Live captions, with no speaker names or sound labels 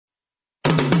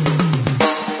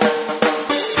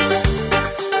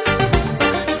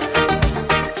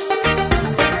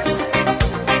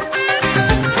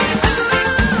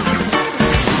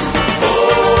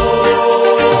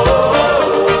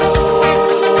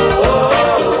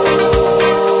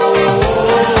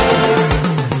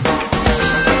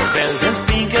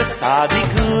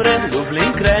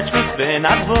in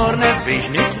advorne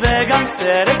Vischnitz wegam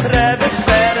sere treves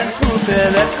feren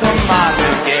Kutele komare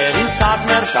Gerin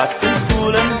Satmer Schatz in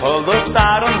Skulen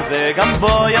Poldosaron wegam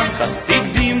Boyam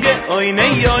Chassidim geoine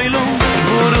Joilum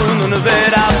Burun und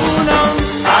Verabunon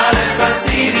Ale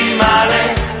Chassidim ale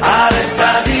Ale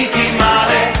Tzadikim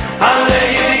ale Ale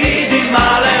Yedidim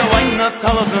ale Why not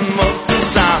all of them all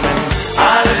zusammen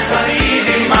Ale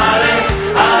Chassidim ale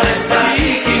Ale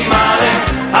Tzadikim ale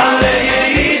Ale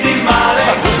Yedidim ale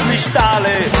Verwus nicht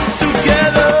alle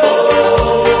together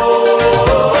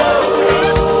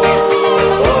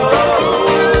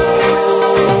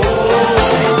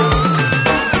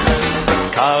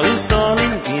Karlin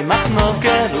Stolin Imach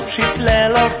Novke Rupschitz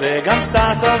Lelo Vegam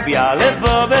Sasso Bialev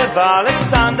Bobe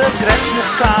Alexander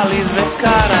Kretschnich Kali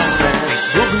Vekarasne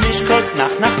Dubnischkolz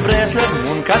nach Breslev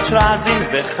Munkat Schrazin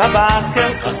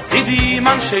Vechabaskes Chassidim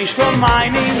Anshei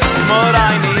Shlomaini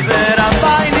Moraini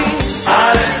Verabaini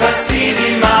Ale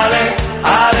Chassidim Ale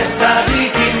Ale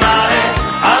Tzadikim Ale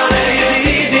Ale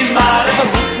Yedidim Ale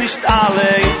Verwusst nicht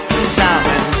alle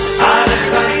zusammen Ale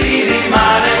Chassidim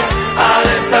Ale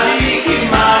Ale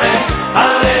Tzadikim Ale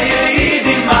Ale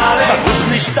Yedidim Ale Verwusst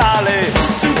nicht alle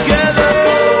together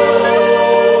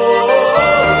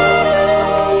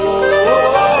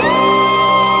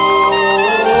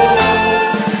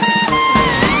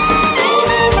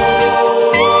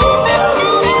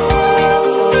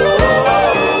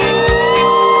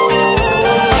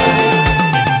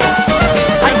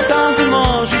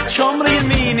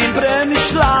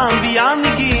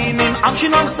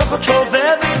Amshinom Sofot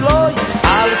Shoveres Loi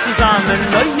Alles zusammen,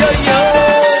 oi, oi, oi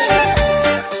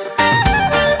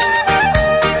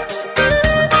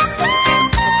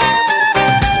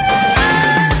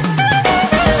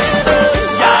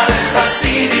Yale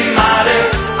Chassidim Ale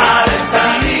Ale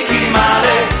Tzadikim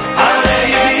Ale Ale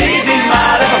Yedidim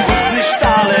Ale Verwusst nicht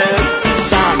alle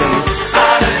zusammen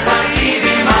Ale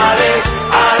Chassidim Ale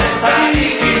Ale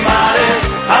Tzadikim Ale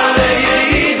Ale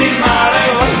Yedidim Ale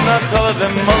Und not all of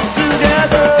them all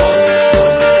together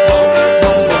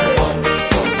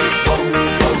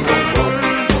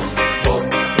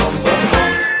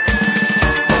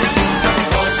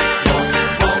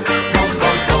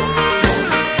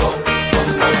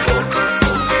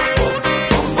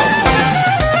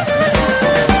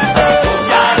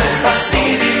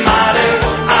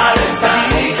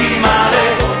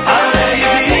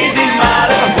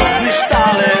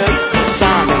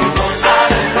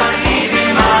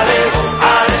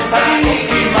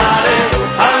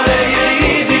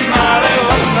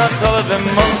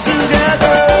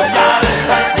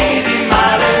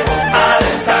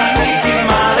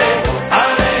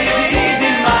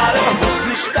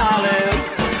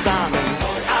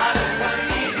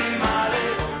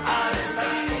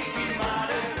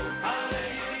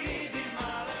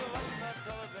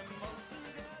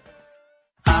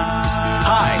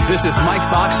This is Mike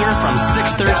Boxer from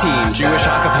 613 Jewish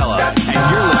Acapella,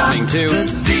 and you're listening to The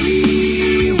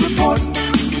Z Report.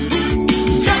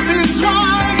 Jesse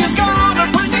Strong is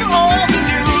gonna bring you all the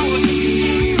news. The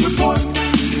Z Report.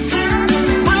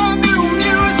 Brand new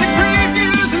music,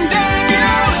 previews, and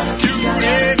debuts. Tune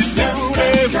in at noon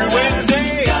every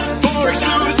Wednesday for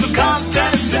exclusive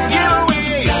content and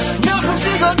giveaways.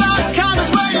 NachumSegal.com is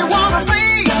where you want to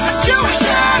be. A Jewish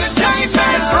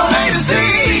entertainment from A to Z.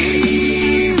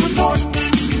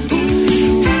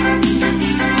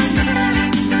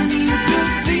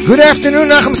 Good afternoon,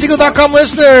 NachumSegal.com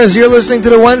listeners. You're listening to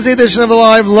the Wednesday edition of a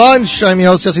Live Lunch. I'm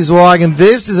your host, Yossi Zwag, and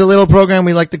this is a little program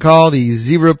we like to call the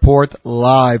Z Report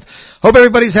Live. Hope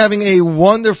everybody's having a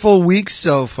wonderful week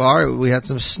so far. We had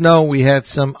some snow, we had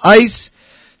some ice.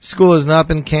 School has not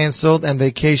been canceled, and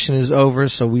vacation is over,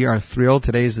 so we are thrilled.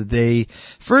 Today is the day,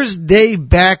 first day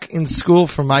back in school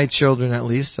for my children at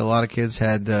least. A lot of kids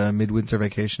had midwinter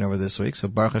vacation over this week, so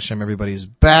Baruch Hashem, everybody's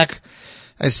back.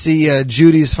 I see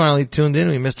Judy is finally tuned in.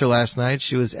 We missed her last night.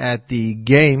 She was at the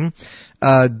game.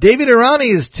 David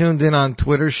Irani is tuned in on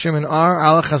Twitter. Shimon R.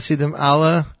 Allah Chasidim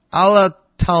Allah. Allah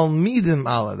Talmidim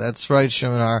Allah. That's right,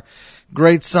 Shimon R.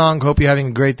 Great song. Hope you're having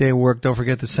a great day at work. Don't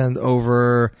forget to send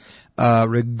over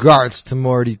regards to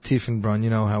Morty Tiefenbrunn. You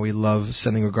know how we love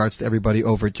sending regards to everybody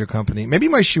over at your company. Maybe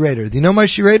Maishi Rader. Do you know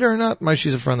Maishi Rader or not?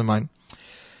 Maishi's a friend of mine.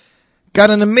 Got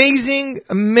an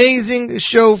amazing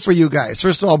show for you guys.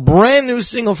 First of all, brand new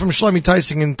single from Shloime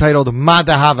Taussig entitled Ma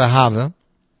Dehava.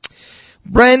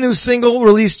 Brand new single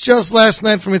released just last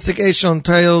night from Itzik Eshel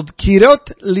entitled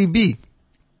Kirot Libi.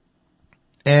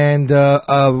 And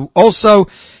also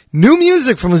new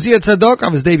music from Uziya Tzadok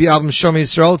of his debut album Shomer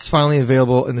Yisrael. It's finally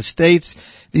available in the States.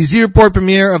 The Z Report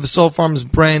premiere of the Soulfarm's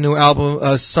brand new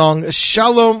album song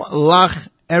Shalom Lach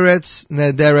Eretz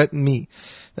Nehederet Me.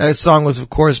 That song was, of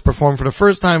course, performed for the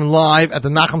first time live at the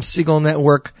NSN Kosher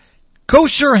Network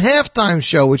Kosher Halftime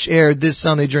Show, which aired this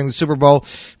Sunday during the Super Bowl.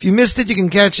 If you missed it, you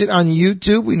can catch it on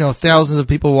YouTube. We know thousands of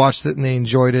people watched it and they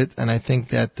enjoyed it, and I think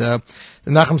that the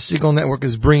NSN Kosher Network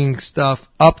is bringing stuff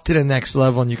up to the next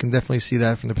level, and you can definitely see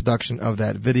that from the production of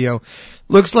that video.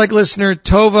 Looks like listener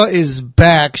Tova is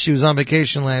back. She was on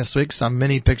vacation last week. Saw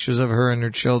many pictures of her and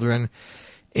her children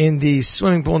in the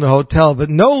swimming pool in the hotel, but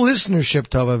no listenership,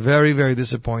 Tova. Very, very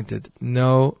disappointed.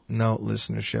 No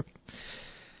listenership.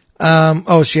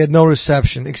 She had no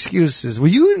reception. Excuses. Were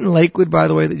you in Lakewood, by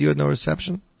the way, that you had no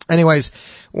reception? Anyways,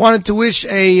 wanted to wish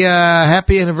a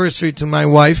happy anniversary to my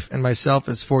wife and myself.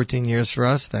 It's 14 years for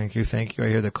us. Thank you. I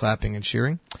hear the clapping and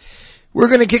cheering. We're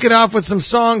going to kick it off with some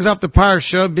songs off the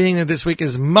Parsha, being that this week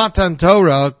is Matan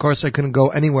Torah. Of course, I couldn't go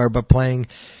anywhere but playing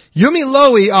Yumi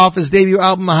Lowy off his debut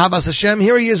album, Ahavas Hashem.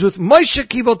 Here he is with Moshe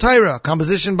Kibel Torah,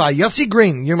 composition by Yechiel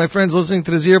Green. You're my friends listening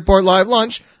to the Z Report Live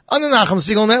Lunch on the NSN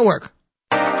Kosher Network.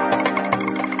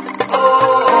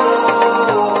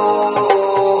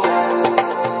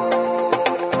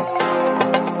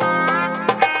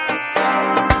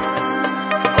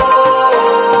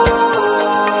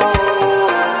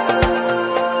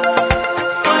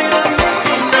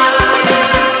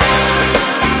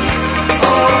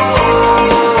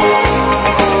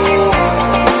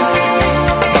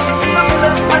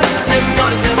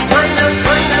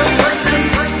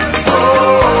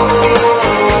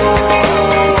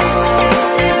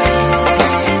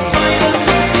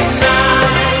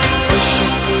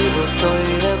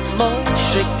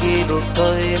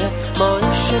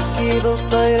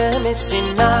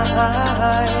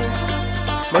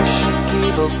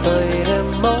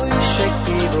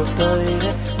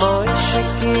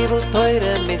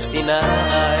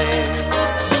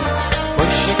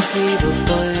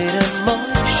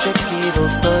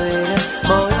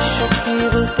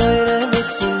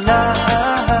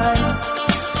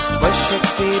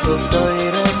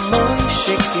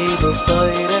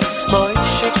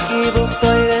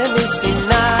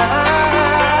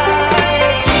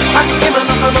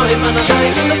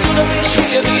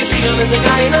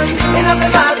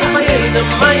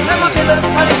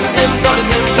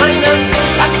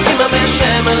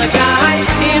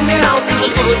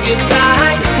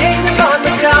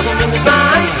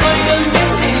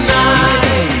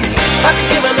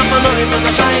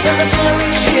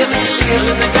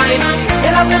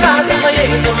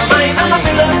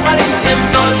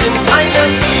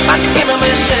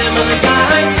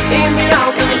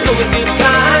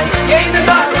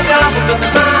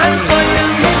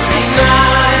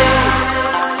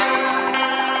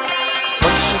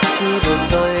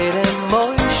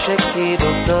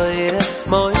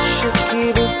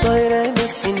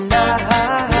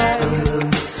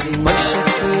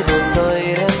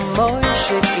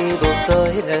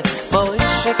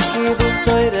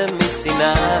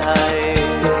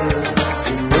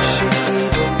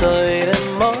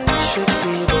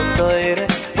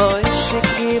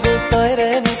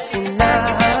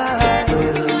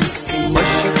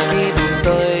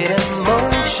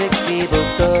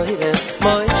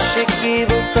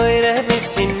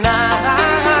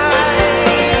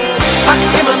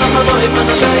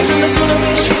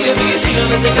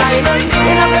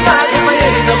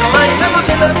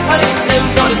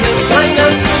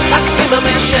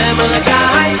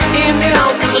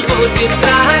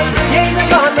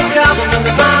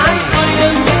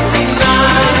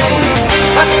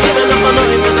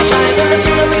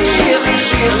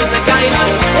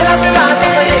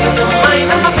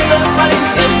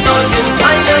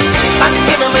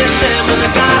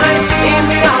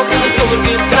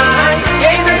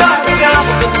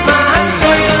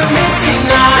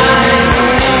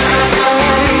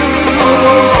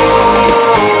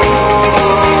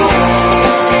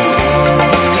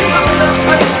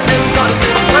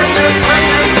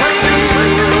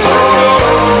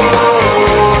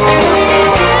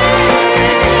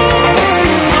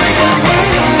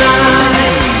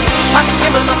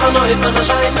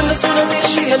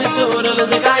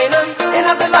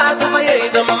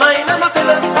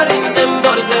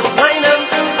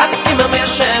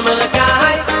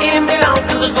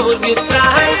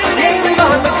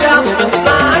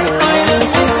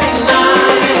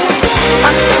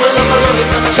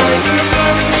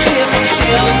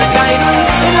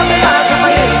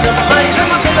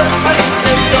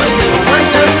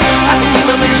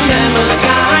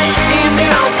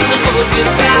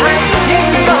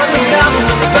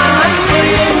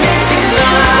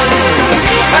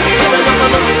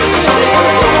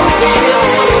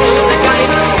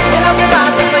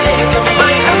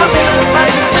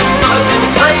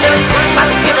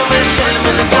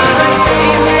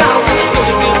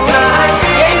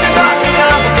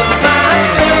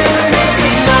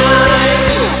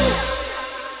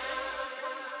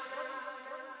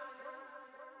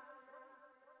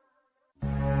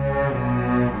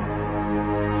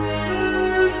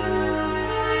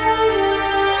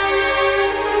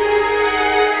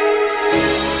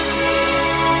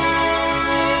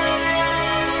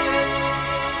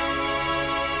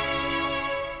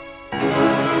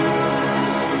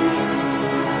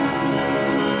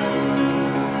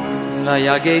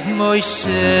 Vayaged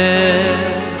Moshe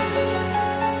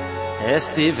es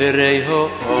divrei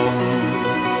ha'om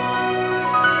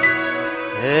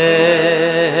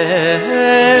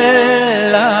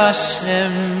El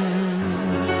Hashem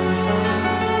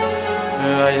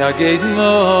Vayaged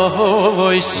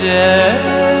Moshe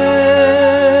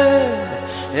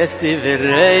es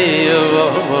divrei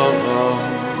ha'om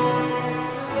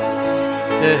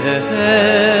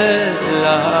El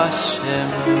Hashem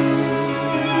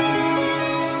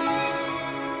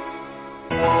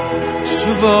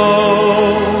Shuvo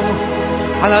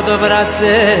על הדבר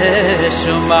הזה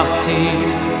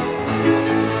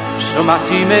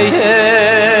שמעתי מהם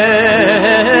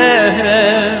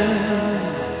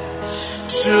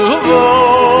שובו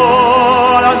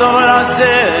על הדבר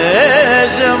הזה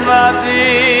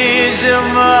שמעתי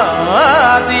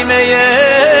מהם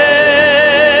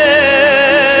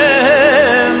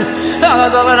על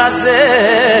הדבר הזה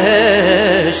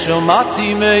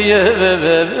שמעתי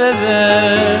מהם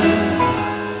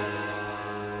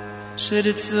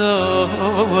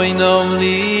שרצוי נום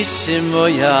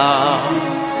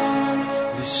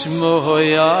לשמוע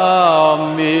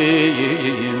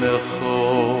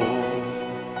ממךו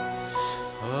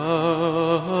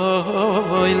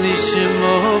אוי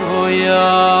לשמוע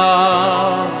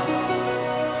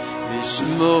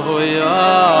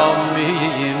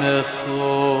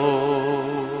ממךו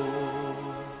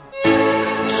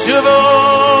שובו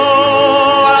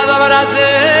על הדבר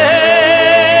הזה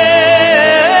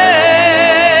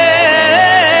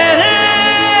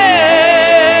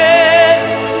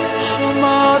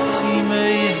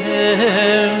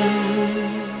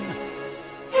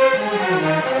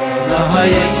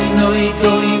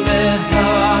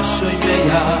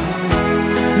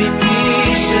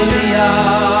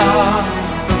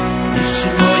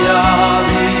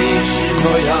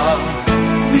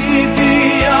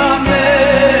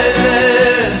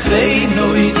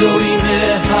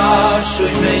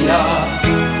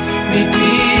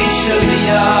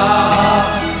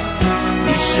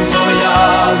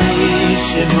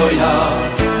Lirois,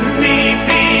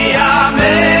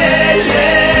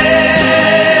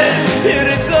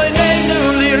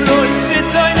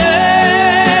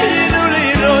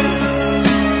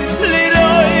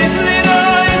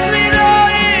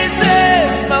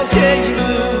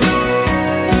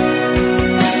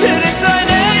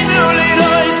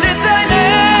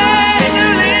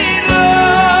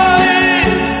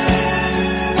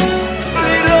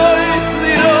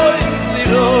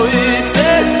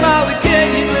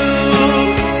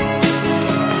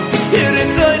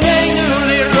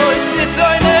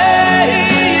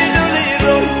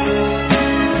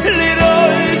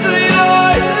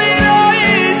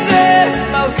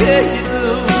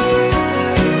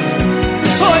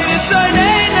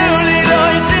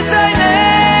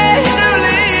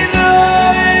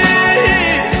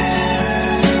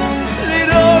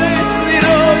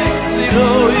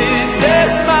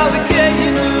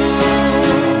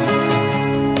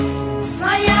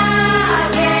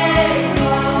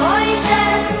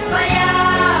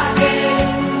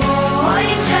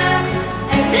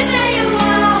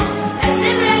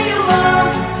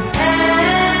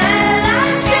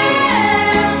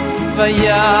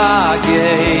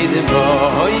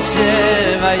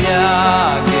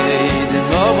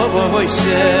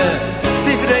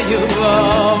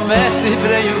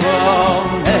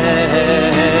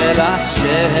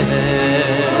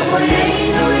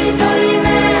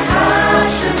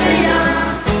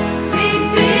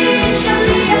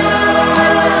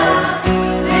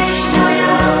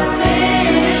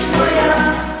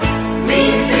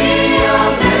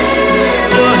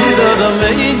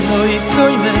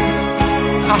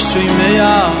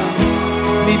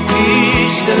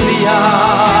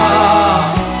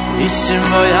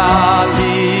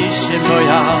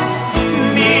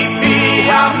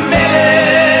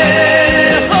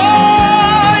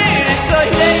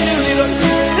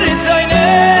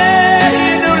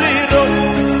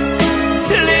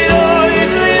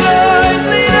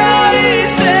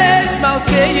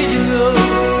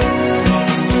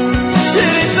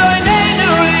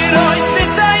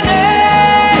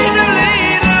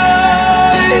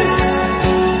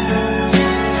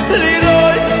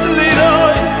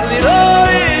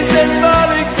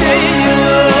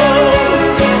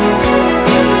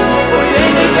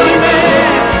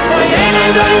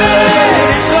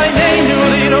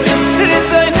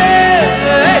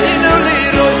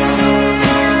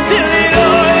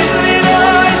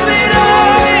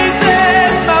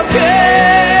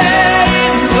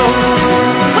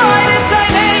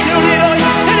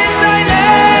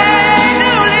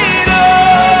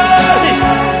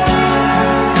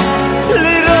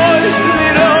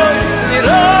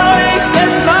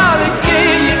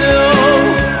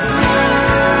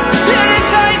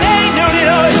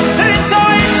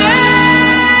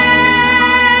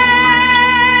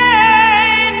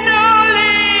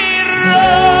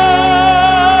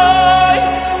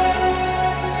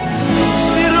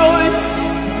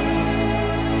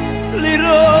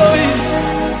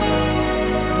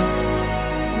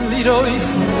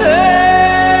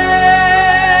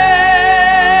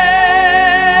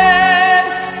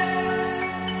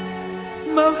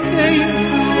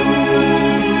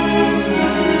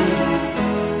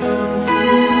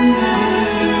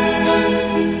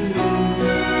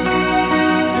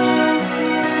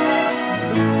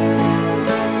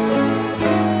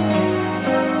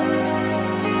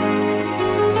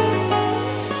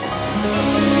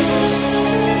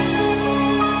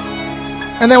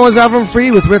 And that was Avram Free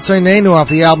with Ritzay Neinu off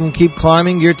the album Keep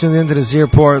Climbing. You're tuned into the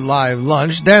Zierport Live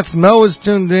Lunch. That's Mo is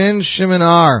tuned in. Shimon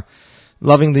R.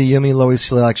 Loving the Yumi Lowy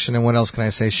selection. And what else can I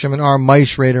say? Shimon R.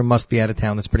 Maish Raider must be out of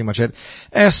town. That's pretty much it.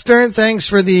 Stern, thanks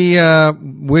for the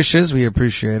wishes. We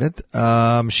appreciate it.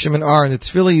 Shimon R. In the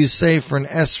tefillah you say for an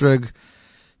esrog,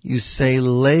 you say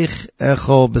Lech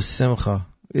Echol B'Simcha.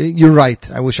 You're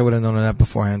right. I wish I would have known that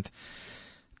beforehand.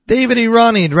 David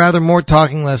Irani, I'd rather more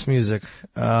talking, less music.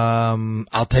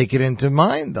 I'll take it into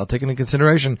mind. I'll take it into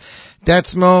consideration.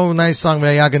 That's Mo, nice song by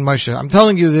Yagin Moshe. I'm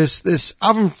telling you, this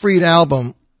Avram Fried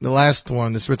album, the last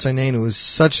one, this Ritzay Neinu, is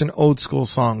such an old school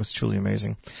song. It's truly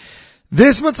amazing.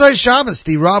 This Motzai Shabbos,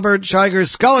 the Robert Shiger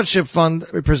Scholarship Fund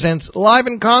presents live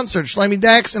in concert Shloime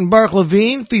Dax and Baruch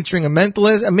Levine featuring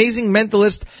amazing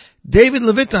mentalist David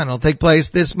Levitan. Will take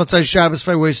place this Motzai Shabbos,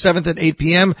 February 7th at 8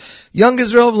 p.m. Young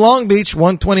Israel of Long Beach,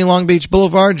 120 Long Beach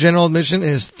Boulevard. General admission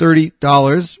is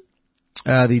 $30.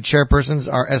 The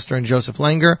chairpersons are Esther and Joseph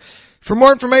Langer. For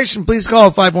more information, please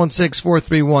call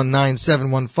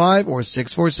 516-431-9715 or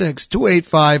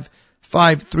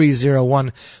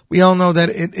 646-285-5301. We all know that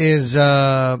it is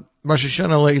Rosh Hashanah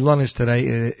Le'ilonis today.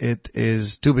 It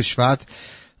is Tu B'Shvat.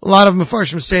 A lot of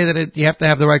Mefarshim say that you have to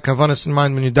have the right kavanas in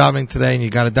mind when you're davening today, and you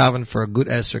got to daven for a good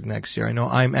esrog next year. I know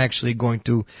I'm actually going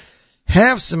to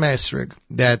have some esrog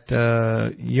that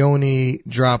Yoni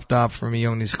dropped off for me.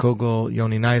 Yoni's Kogel,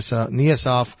 Yoni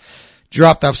Niasov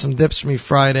dropped off some dips for me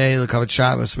Friday, L'Kavod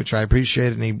Shabbos, which I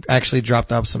appreciate, and he actually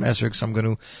dropped off some esrog, so I'm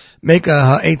going to make a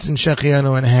ha'etz and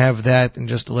shechianu and have that in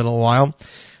just a little while.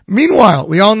 Meanwhile,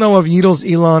 we all know of Yiddel's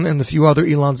Elon and the few other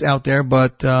Elons out there,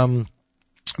 but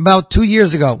about 2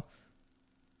 years ago,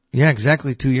 yeah,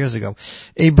 exactly 2 years ago,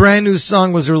 a brand new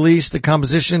song was released, the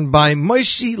composition by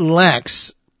Moshe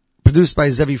Lax, produced by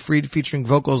Zevi Fried, featuring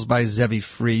vocals by Zevi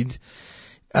Fried.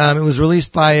 It was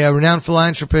released by a renowned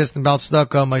philanthropist and Baal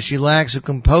Tzedakah, Moshe Lax, who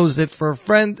composed it for a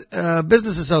friend,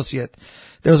 business associate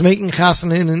that was making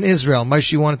chasana in Israel.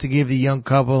 Moshe wanted to give the young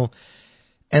couple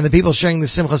and the people sharing the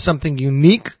simcha something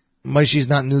unique. Moshe is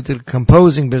not new to the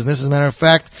composing business. As a matter of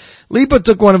fact, Lipa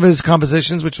took one of his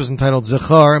compositions, which was entitled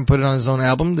Zachar, and put it on his own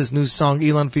album. This new song,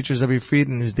 Elon, features Zevi Fried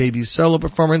in his debut solo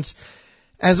performance,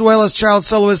 as well as child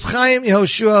soloist Chaim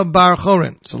Yehoshua Bar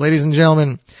Chorin. So, ladies and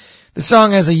gentlemen, the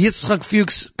song has a Yitzchak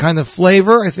Fuchs kind of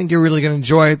flavor. I think you're really going to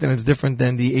enjoy it, and it's different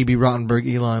than the A.B.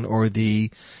 Rottenberg Elon or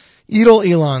the Yidel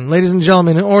Elon. Ladies and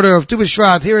gentlemen, in order of Tu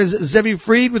B'Shvat, here is Zevi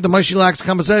Fried with the Moshe Lax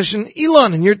composition,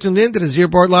 Elon, and you're tuned in to the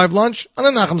Zierport Live Lunch on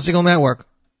the Nachum Segal Network.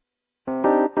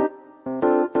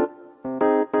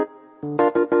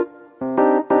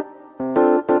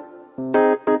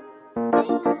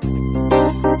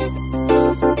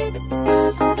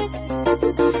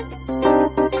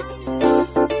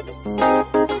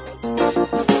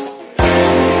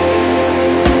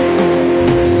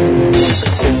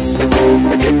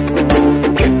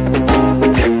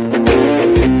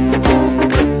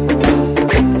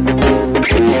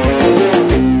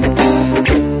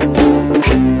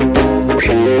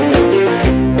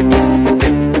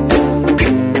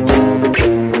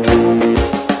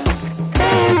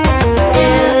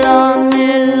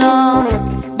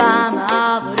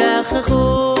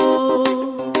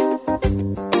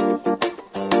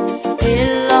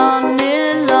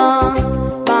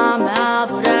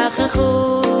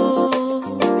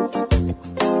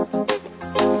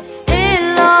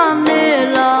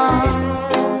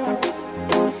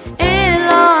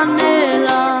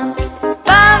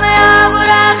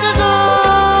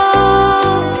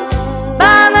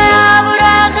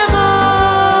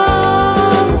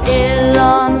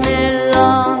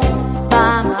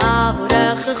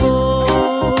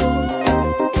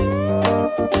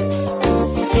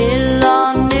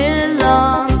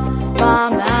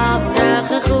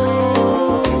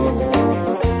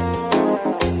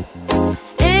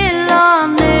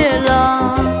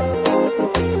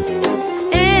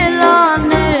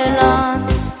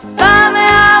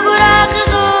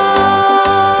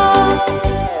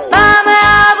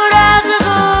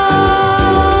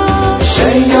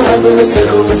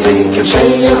 בנסחו מסיקים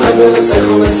שיחד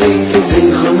בנסחו מסיקים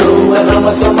זיכרונו העם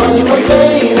הסמיים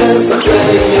וכנס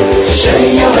תחתיהם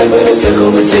שיחד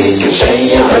בנסחו מסיקים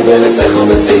שיחד בנסחו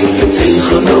מסיקים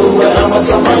זיכרונו העם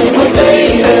הסמיים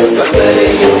וכנס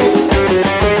תחתיהם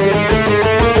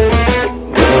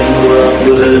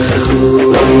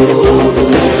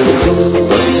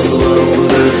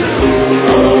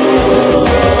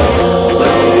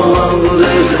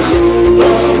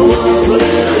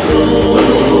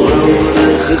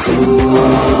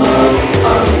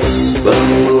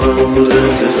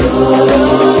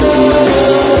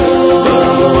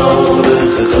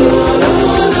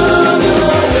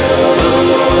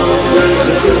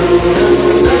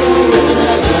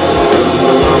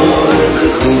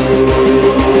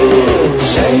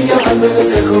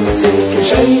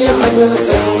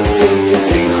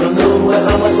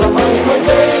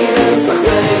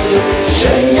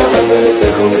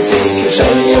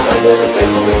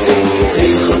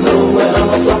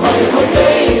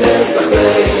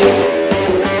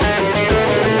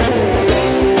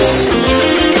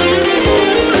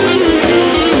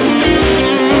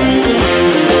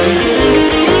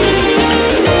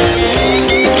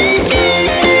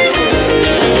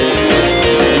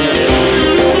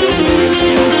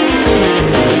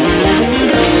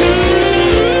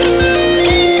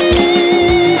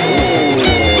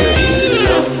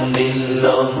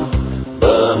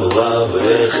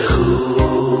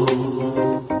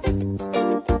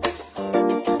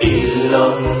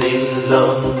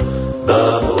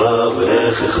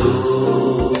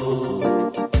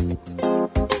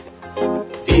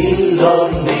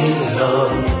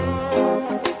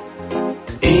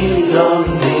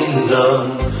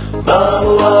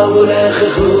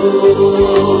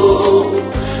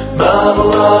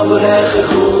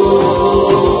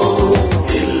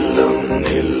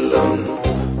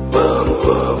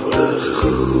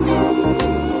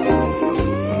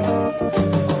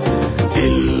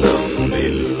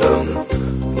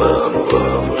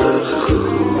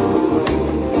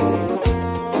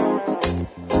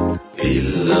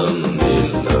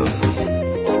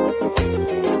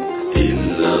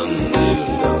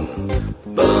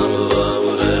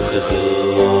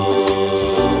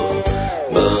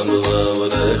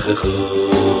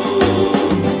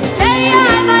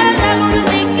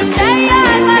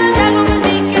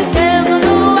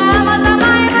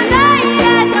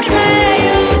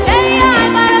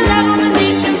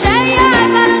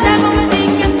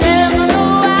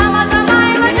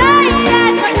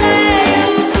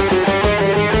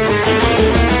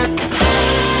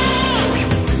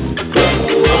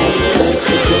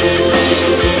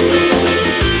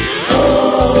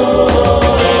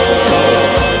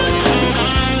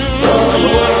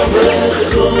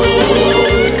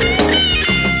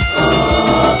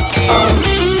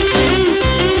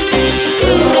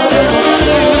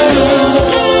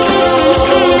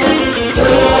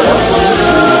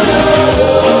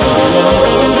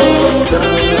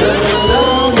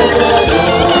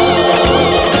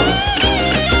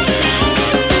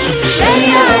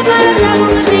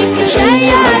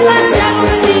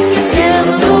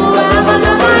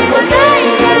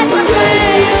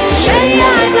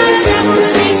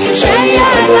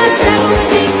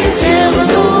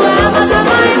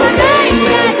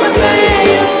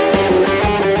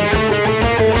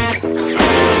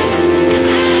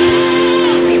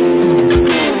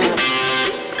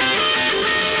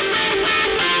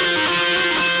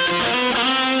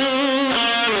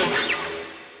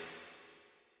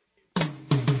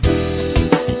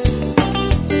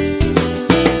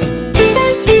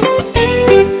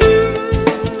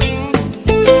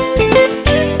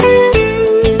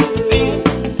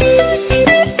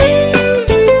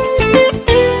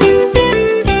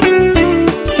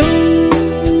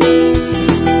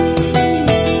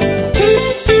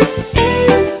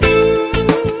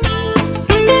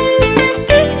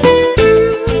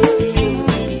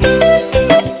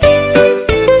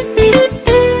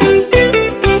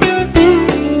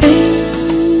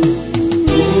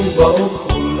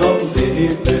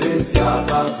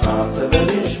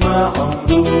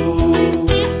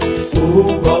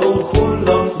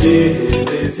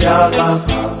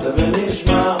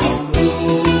Nishma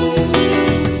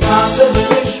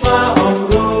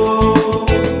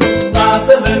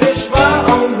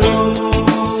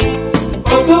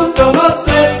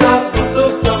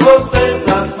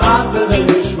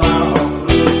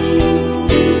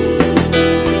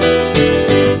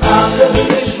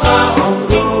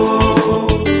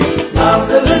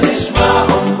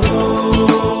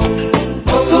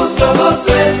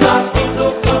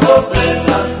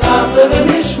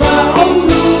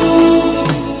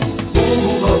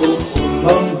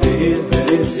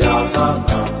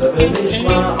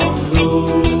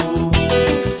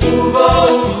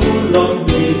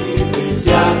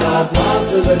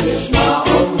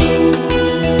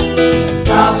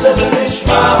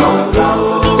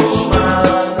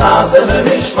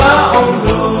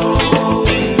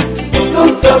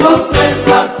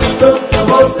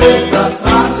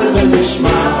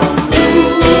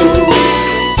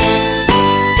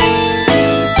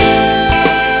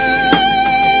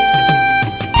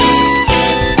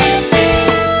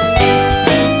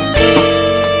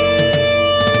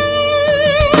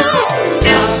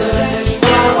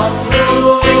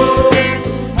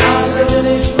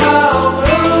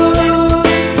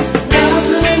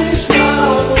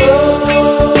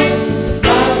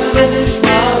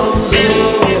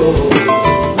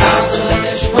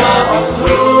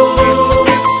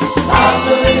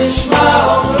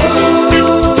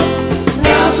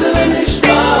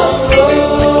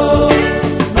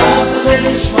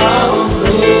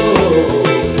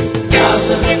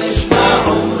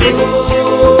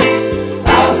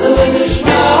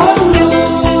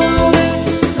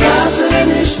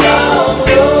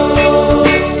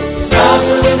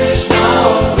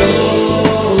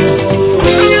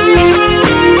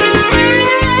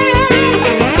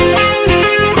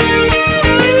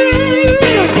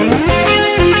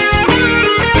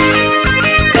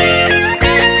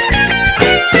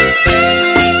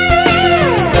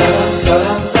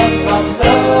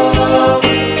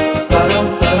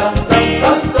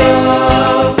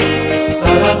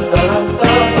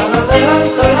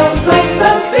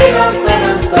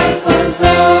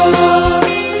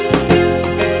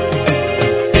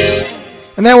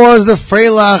And that was the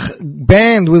Freilach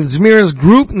band with Zmira's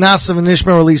group. Nasav and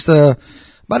Nishma released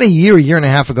about a year and a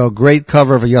half ago. Great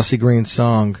cover of a Yossi Green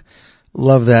song.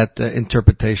 Love that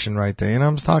interpretation right there. You know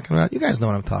what I'm talking about? You guys know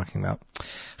what I'm talking about.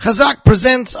 Chazak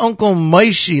presents Uncle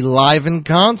Moishi live in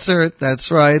concert. That's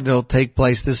right. It'll take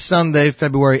place this Sunday,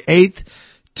 February 8th,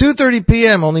 2:30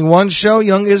 p.m. Only one show,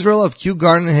 Young Israel of Kew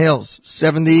Garden Hills,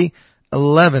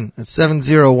 7011 at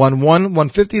 7011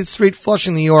 150th Street,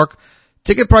 Flushing, New York.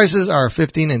 Ticket prices are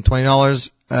 $15 and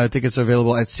 $20. Tickets are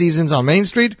available at Seasons on Main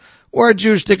Street or at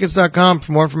JewishTickets.com.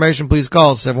 For more information, please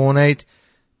call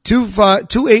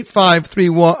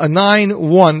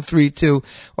 718-285-9132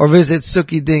 or visit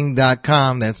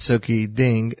SukiDing.com. That's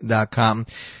SukiDing.com.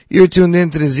 You're tuned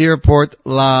in to the Z Report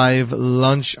live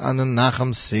lunch on the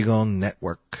Nachum Segal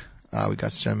Network. We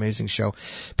got such an amazing show.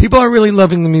 People are really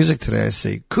loving the music today, I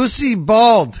see. Kusil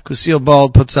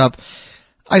Bald puts up,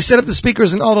 I set up the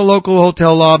speakers in all the local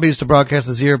hotel lobbies to broadcast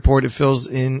the Z Report. It fills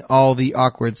in all the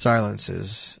awkward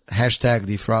silences. Hashtag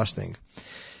defrosting.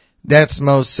 That's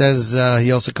Mo says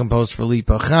he also composed for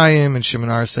Lipa Chaim, and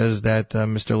Shimonar says that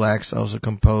Mr. Lax also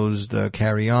composed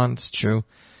Carry On. It's true.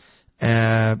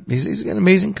 He's an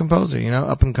amazing composer, you know,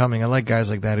 up and coming. I like guys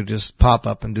like that who just pop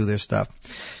up and do their stuff.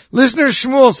 Listener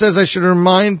Shmuel says I should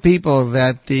remind people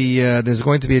that there's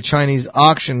going to be a Chinese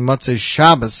auction, Motzei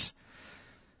Shabbos.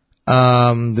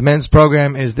 The men's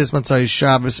program is this Motzei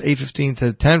Shabbos, 8:15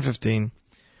 to 10:15.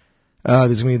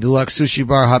 There's going to be deluxe sushi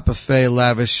bar, hot buffet,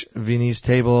 lavish Viennese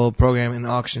table, program and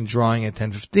auction drawing at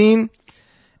 10:15.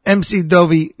 MC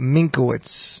Dovi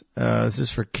Minkowitz. This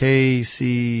is for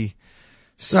KC.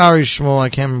 Sorry,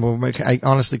 Shmuel, I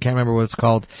honestly can't remember what it's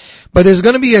called. But there's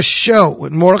going to be a show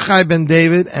with Mordechai Ben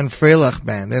David and Freilach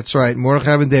Band. That's right,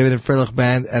 Mordechai Ben David and Freilach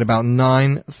Band at about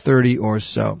 9:30 or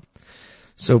so.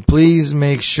 So please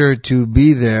make sure to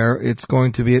be there. It's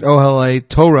going to be at OLA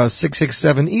Torah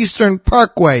 667 Eastern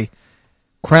Parkway,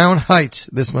 Crown Heights,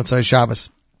 this Motzei Shabbos.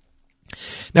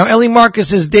 Now, Eli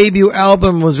Marcus's debut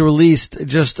album was released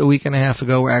just a week and a half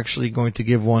ago. We're actually going to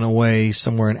give one away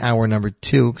somewhere in hour number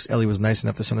 2, because Eli was nice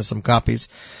enough to send us some copies.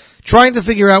 Trying to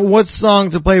figure out what song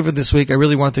to play for this week. I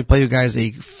really wanted to play you guys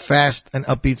a fast and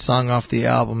upbeat song off the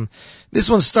album. This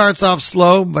one starts off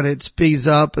slow, but it speeds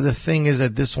up. But the thing is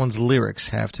that this one's lyrics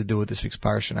have to do with this week's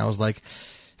parsha. And I was like,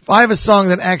 if I have a song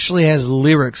that actually has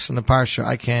lyrics from the parsha,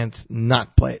 I can't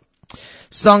not play it. The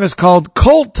song is called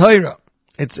Kol Torah.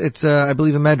 It's I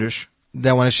believe a medrash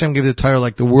that when Hashem gave the Torah,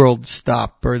 like the world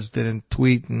stopped, birds didn't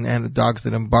tweet and the dogs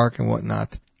didn't bark and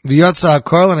whatnot. V'yotza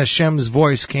HaKol, and Hashem's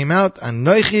voice came out,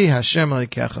 Anochi Hashem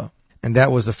Elokecha. And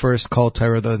that was the first Kol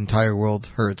Torah the entire world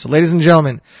heard. So ladies and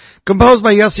gentlemen, composed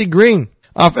by Yossi Green,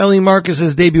 off Eli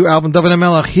Marcus's debut album, David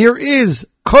HaMelech, here is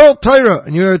Kol Torah,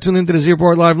 and you are tuned into the Z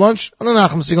Report Live Lunch on the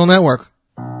Nachum Segal Network.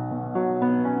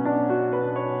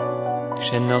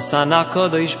 כשנוסן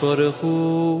הקודש ברוך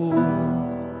הוא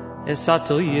es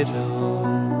atoyro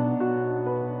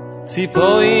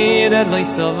ציפויר לא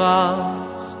צבח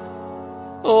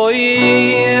אוי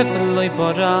אפלוי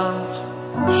פרח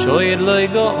שויר לא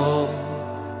יגו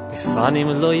בפנים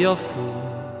לא יופו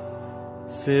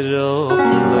סירוף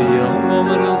לא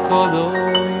יאמרו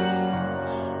קודש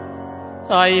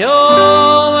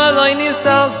Ayom Eloi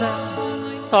nistalza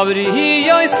Abri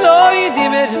yois loi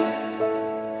dimeru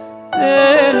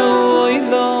Eloi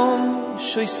lom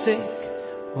shoisek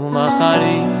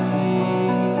Umacharish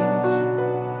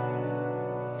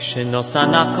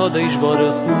Kshenosana kodesh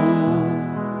baruch hu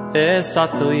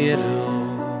Esato yero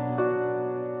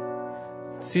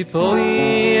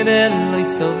Tzipoir eloi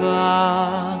tzova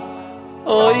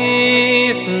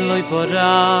Oif loi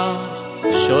porach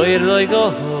Shoir loi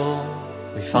goho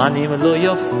Vifanim lo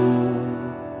yofu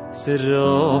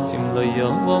Serofim lo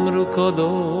yomru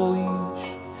kodosh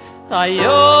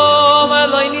Ayom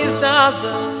eloi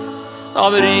nisdaza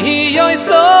Abri yois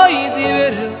loi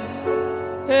diveru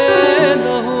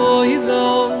Eloi lo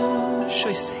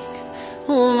shoisek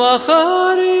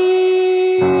Umacharish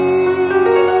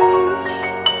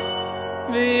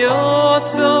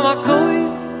V'yotzo akoy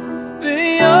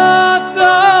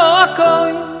V'yotzo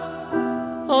akoy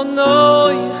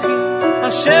Onoichi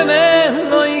Hashem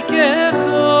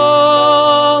Eloikecho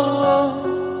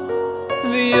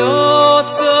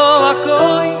V'yotzo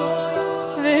akoy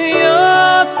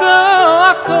V'yotzo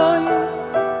akoy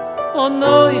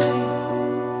Onoichi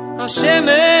Hashem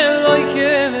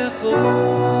Eloikecho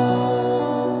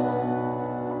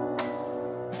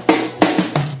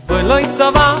Oy loy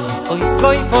tzavach, oy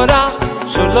loy porach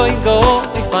Sholoi go,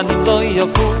 oy fanim loy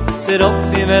yofu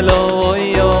Serofim Eloi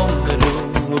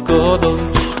yomru kodosh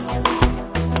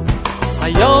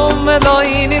Hayom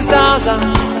Eloi nizdaza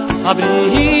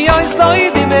Abri yois loi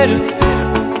dimeru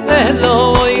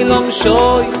Eloi lom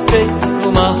shoisek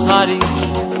umacharish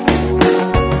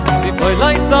Zipoy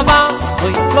loi tzava,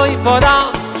 oy loi porach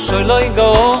Sholoi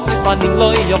go, oy fanim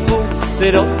loi yofu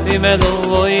Serofim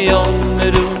Eloi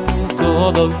yomru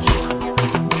kodosh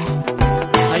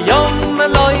Hayom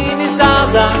Eloi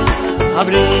nizdaza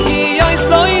Abri yois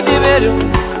loi dimeru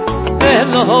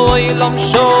Eloi lom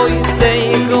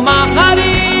shoisek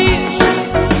umacharish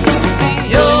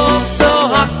V'yotzo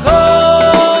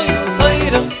hakoy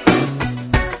toiro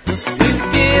Sitz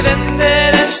given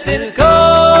der eshtir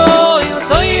koy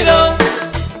toiro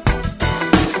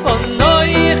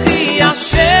Onoichi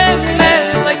Hashem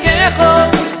Elokecho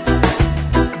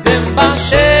Dem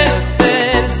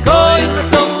b'shefer skoy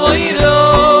toiro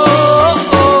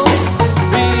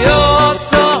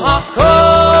V'yotzo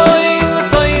hakoy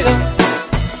toiro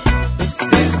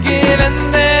Sitz given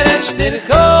der eshtir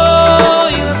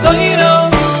koy toiro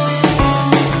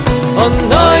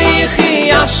Onoichi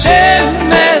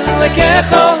Hashem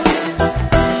Elokecho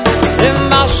Dem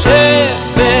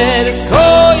b'shefer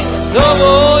skoy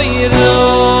toiro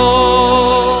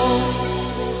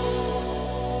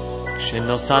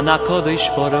Kshenosana kodesh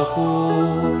baruch hu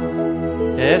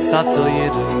Esato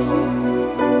yero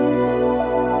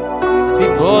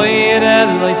Tzipoir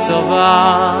eloi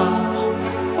tzovach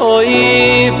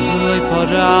Oif loi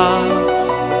porach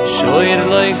Shoir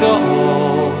loi goh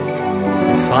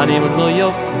Fanim lo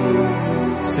yofu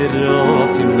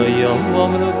Serofim lo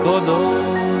yomru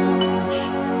kodosh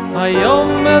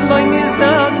Hayom eloi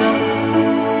nizdaza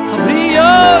Abri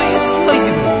yois loi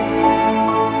dimeru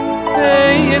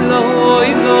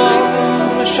Eloi lo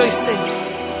shoisek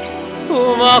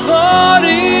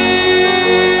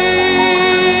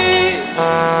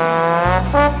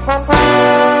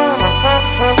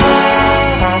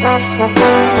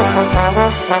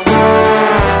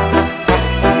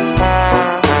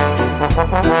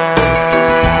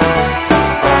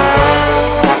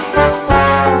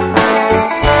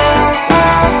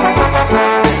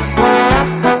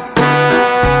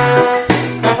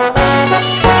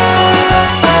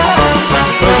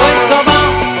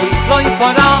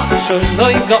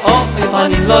Sholoi go if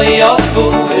ani lo yofu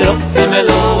Erofim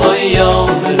Eloi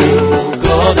yomru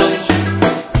kodosh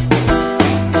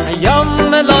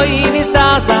Hayom Eloi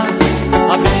nizdaza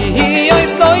Abri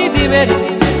yois loi dimeru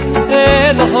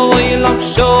Eloi lom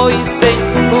shoisek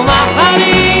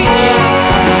umacharish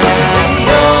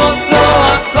V'yotzo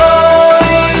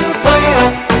akoy toiro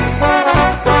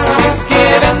Sitz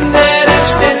given der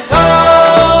eshtir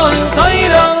koy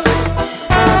toiro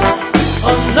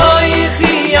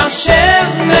Onoichi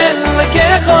Hashem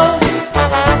Elokecho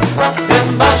Dem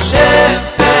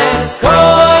b'shefer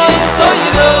skoy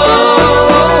toiro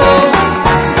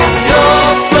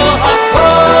V'yotzo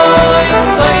hakoy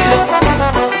toiro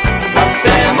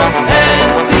Zatem of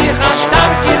Etzich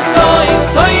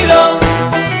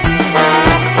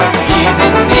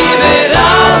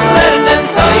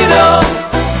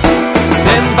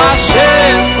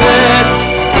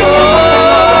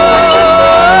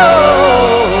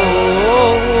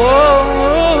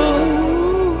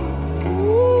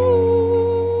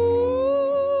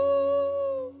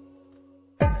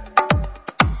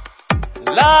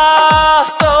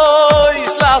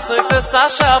lasois es a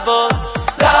Shabbos.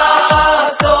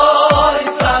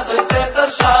 Lasois es a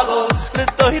Shabbos.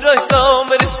 Ledoiroi som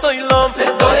verisoilom.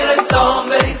 Ledoiroi som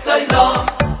verisoilom.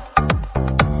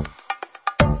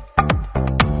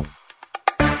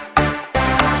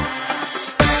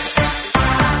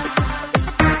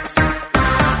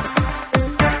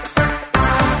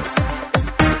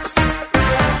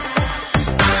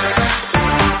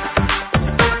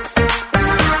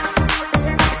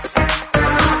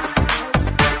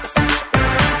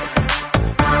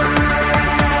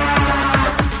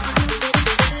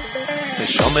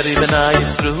 Shomer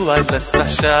Yisrael bless a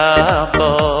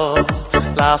Shabbos.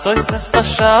 Lasois es a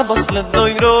Shabbos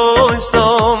ledoiroi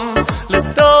som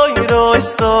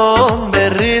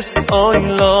beris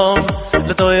oilom.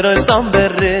 Ledoiroi som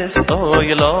beris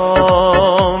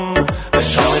oilom.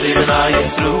 Shomer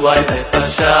Yisrael bless a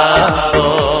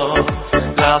Shabbos.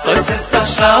 Lasois es a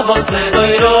Shabbos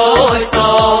ledoiroi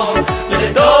som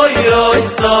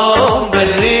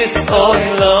beris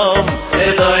oilom.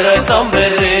 Ledoiroi som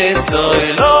beris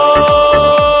oilom.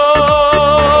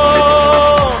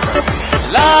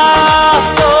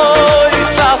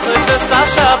 Lasois es a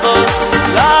Shabbos.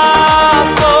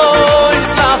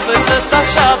 Lasois es a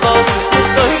Shabbos.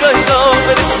 Ledoiroi som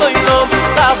beris oilom.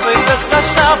 Lasois es a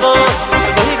Shabbos.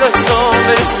 Ledoiroi som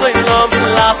beris oilom.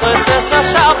 Lasois es a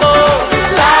Shabbos.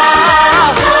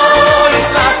 Lasois es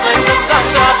a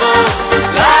Shabbos.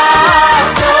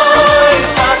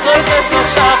 Lasois es a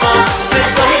Shabbos.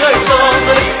 Ledoiroi som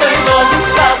beris oilom.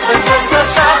 Lasois es a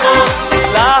Shabbos.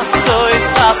 Lasois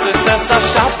es a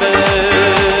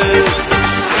Shabbos.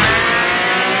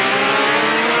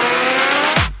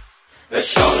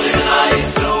 Shomer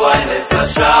Yisrael es a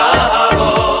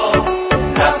Shabbos.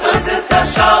 Lasois es a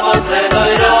Shabbos.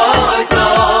 Ledoiroi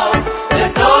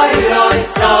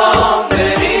som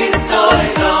beris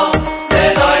oilom.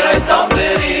 Ledoiroi som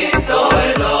beris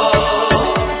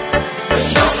oilom.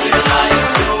 Shomer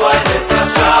Yisrael es a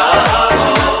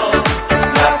Shabbos.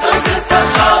 Lasois es a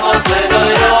Shabbos.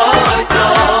 Ledoiroi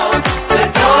som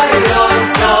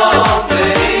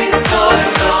beris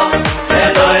oilom.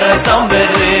 Ledoiroi som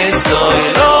beris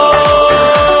oilom.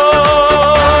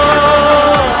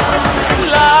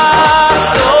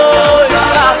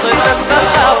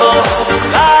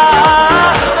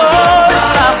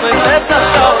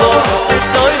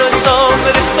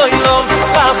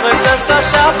 Lasois es a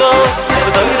Shabbos.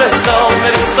 Ledoiroi som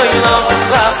beris oilom.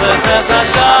 Lasois es a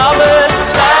Shabbos.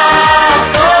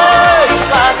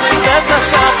 Lasois es a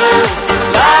Shabbos.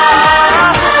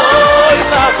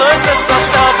 Lasois es a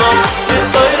Shabbos.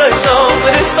 Ledoiroi som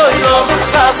beris oilom.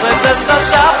 Lasois es a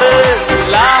Shabbos.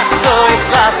 Lasois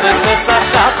es a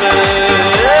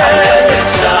Shabbos.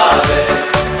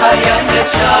 Hayayet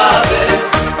Shabbos.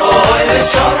 Oy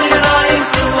Shomer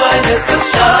Yisrael es a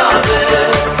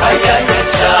Shabbos. Hayayet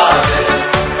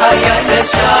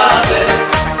Shabbos.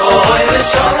 Oy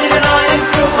Shomer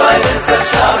Yisrael es a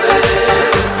Shabbos.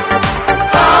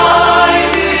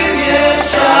 Hayayet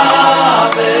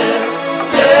Shabbos.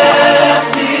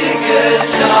 Lichtiger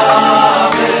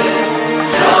Shabbos.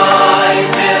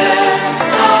 Shloime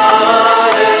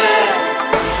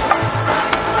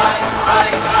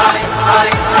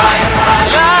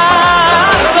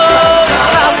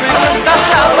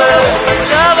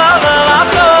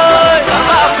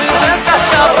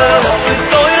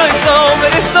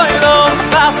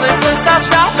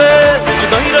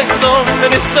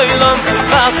Soulfarm,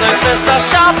 Lasois es a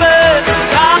Shabbos.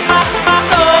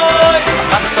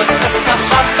 Lasois es a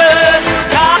Shabbos.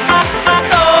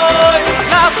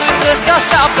 Lasois es a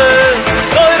Shabbos.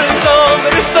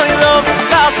 Soulfarm,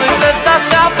 Lasois es a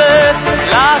Shabbos.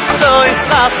 Lasois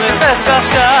es a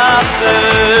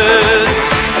Shabbos.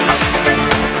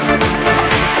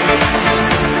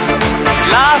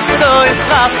 Lasois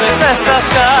es a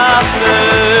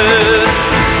Shabbos.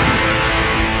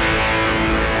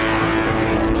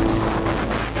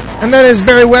 And that is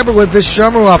Barry Weber with this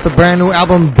Shomer off the brand new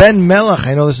album Ben Melech.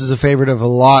 I know this is a favorite of a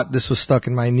lot. This was stuck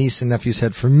in my niece and nephew's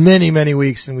head for many, many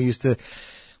weeks, and we used to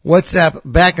WhatsApp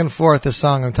back and forth the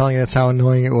song. I'm telling you, that's how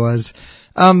annoying it was.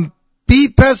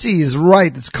 Pete Pesci is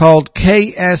right. It's called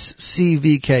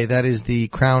KSCVK. That is the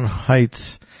Crown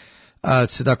Heights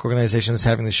Tzedakah organization that's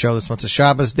having the show this month of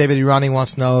Shabbos. David Irani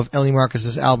wants to know if Eli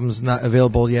Marcus's album is not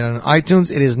available yet on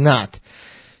iTunes. It is not.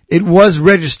 It was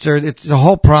registered. It's a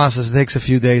whole process. It takes a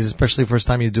few days, especially the first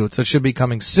time you do it. So it should be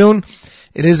coming soon.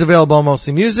 It is available on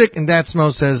Mostly Music, and That's Mo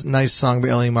says, nice song by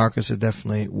Eli Marcus. It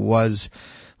definitely was.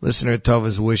 Listener Tov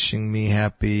is wishing me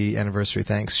happy anniversary.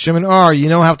 Thanks. Shimon R., you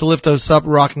know how to lift us up,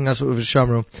 rocking us with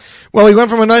V'shamru. Well, we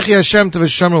went from Anochi Hashem to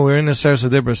V'shamru. We're in the Seres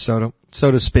HaDibros,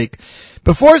 so to speak.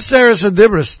 Before Seres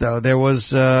HaDibros, though, there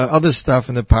was other stuff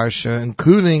in the Parsha,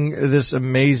 including this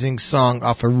amazing song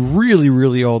off a really,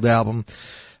 really old album.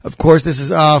 Of course, this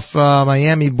is off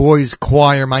Miami Boys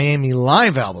Choir, Miami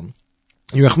Live album.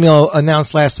 Yechiel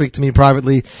announced last week to me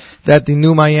privately that the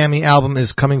new Miami album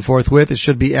is coming forthwith. It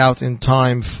should be out in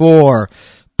time for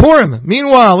Purim.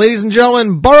 Meanwhile, ladies and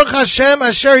gentlemen, Baruch Hashem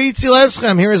Asher Yechiel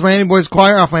Eschem. Here is Miami Boys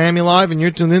Choir off Miami Live, and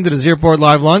you're tuned into the Z Report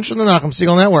Live Lunch on the Nachum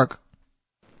Segal Network.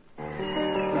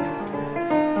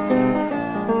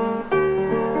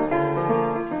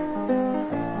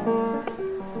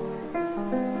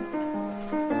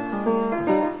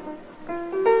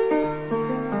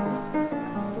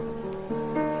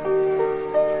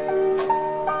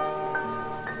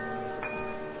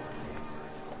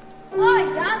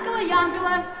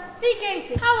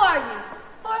 How are you?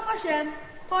 Baruch Hashem.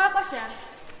 Baruch Hashem.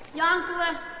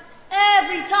 Yankele,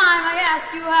 every time I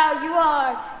ask you how you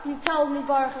are, you tell me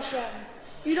Baruch Hashem.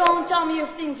 You don't tell me if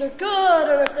things are good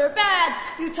or if they're bad.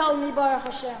 You tell me Baruch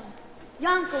Hashem.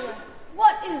 Yankele,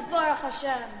 what is Baruch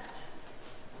Hashem?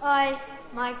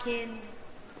 My kid.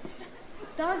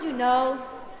 Don't you know?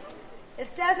 It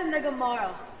says in the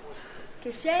Gemara,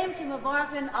 Kishem ki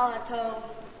mevarchin al hatov,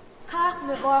 kach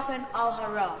mevarchin al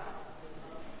hara.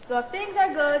 So if things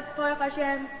are good, Baruch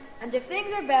Hashem, and if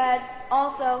things are bad,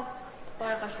 also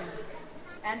Baruch Hashem.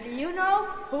 And do you know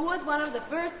who was one of the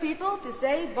first people to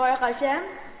say Baruch Hashem?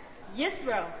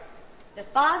 Yisro, the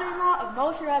father-in-law of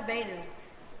Moshe Rabbeinu.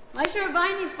 Moshe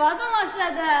Rabbeinu's father-in-law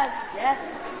said that. Yes.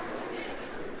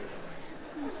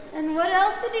 And what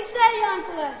else did he say,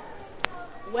 Yankele?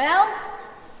 Well,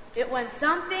 it went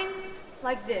something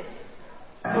like this.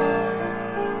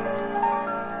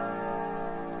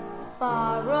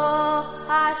 Baruch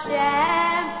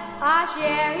Hashem,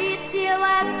 Asher Yechiel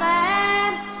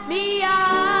Eschem,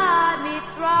 Miyad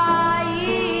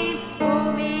Mitzrayim,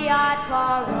 Umiyad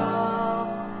Paro.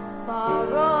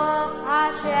 Baruch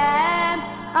Hashem,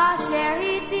 Asher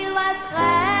Yechiel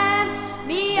Eschem,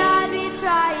 Miyad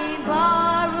Mitzrayim,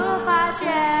 Baruch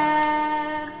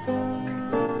Hashem.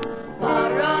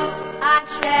 Baruch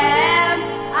Hashem,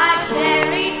 Asher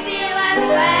Yechiel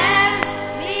Eschem,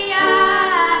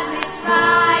 Miyad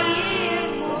Mitzrayim,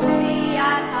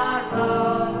 Umiyad Paro.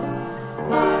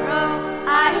 Baruch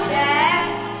Hashem,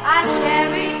 Asher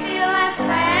Yechiel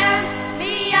Eschem,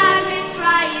 Miyad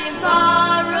Mitzrayim,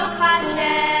 Baruch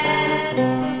Hashem.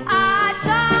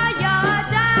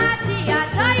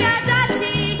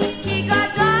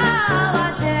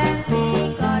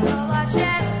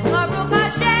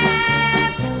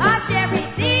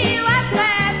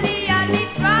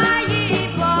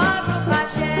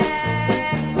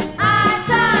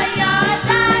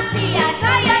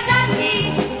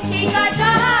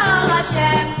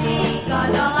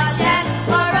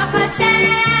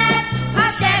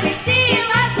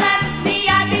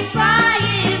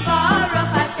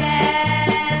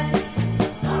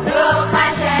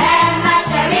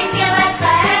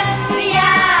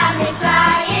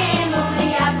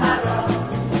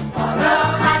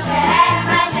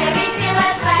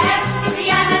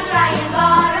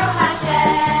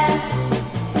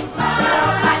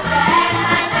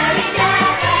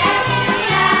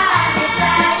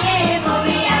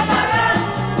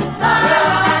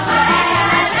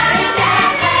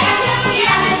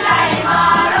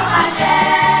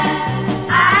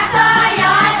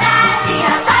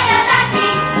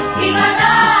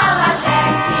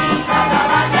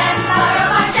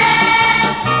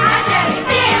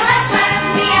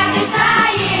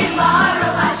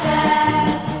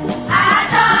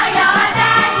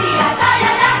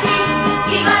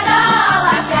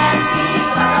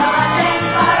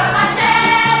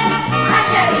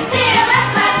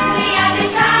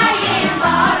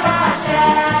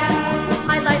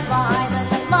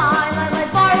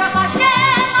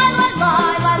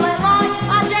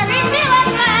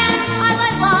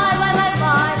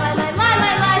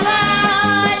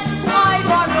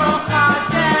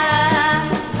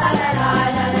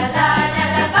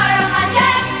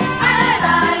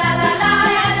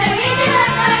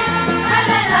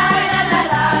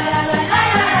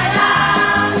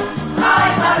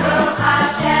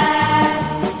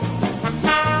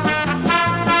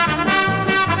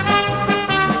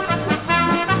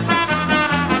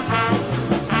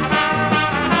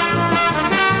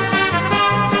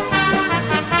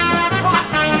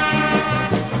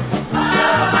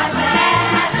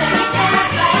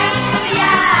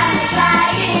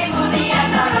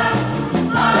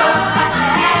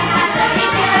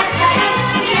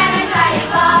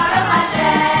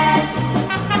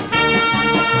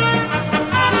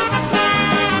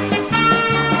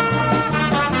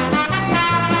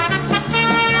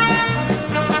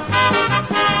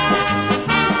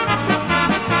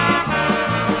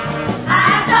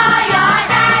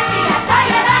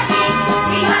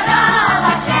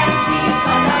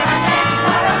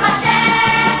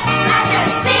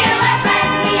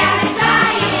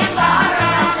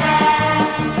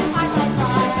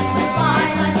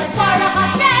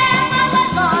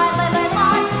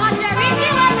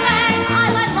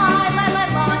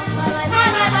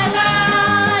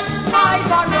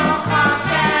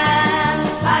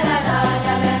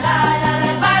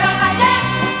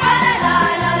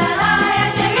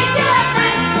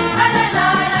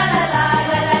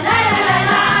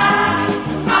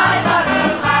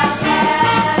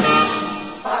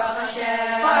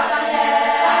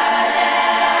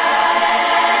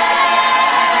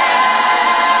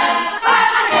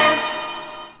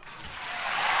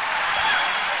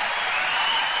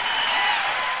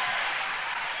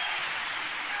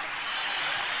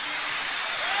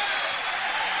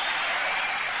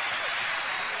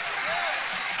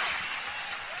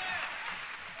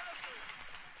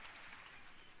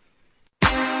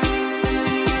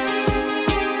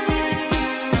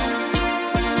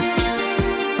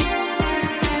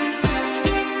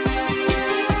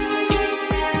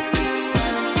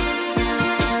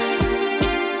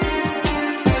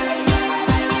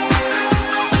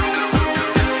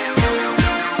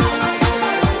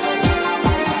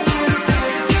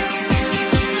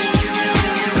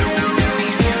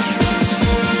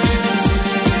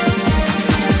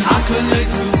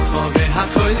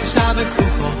 והכל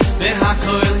ישבחוכו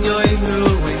והכל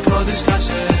יאמרו אין קודש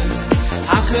kasher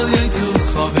הכל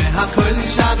ידוכו והכל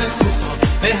ישבחוכו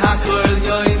והכל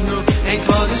יאמרו אין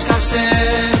קודש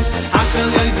kasher הכל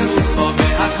ידוכו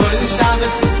והכל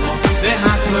ישבחוכו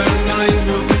והכל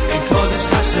יאמרו אין קודש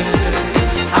kasher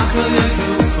הכל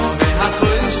ידוכו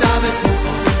והכל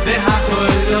ישבחוכו והכל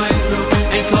יאמרו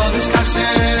אין קודש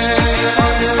kasher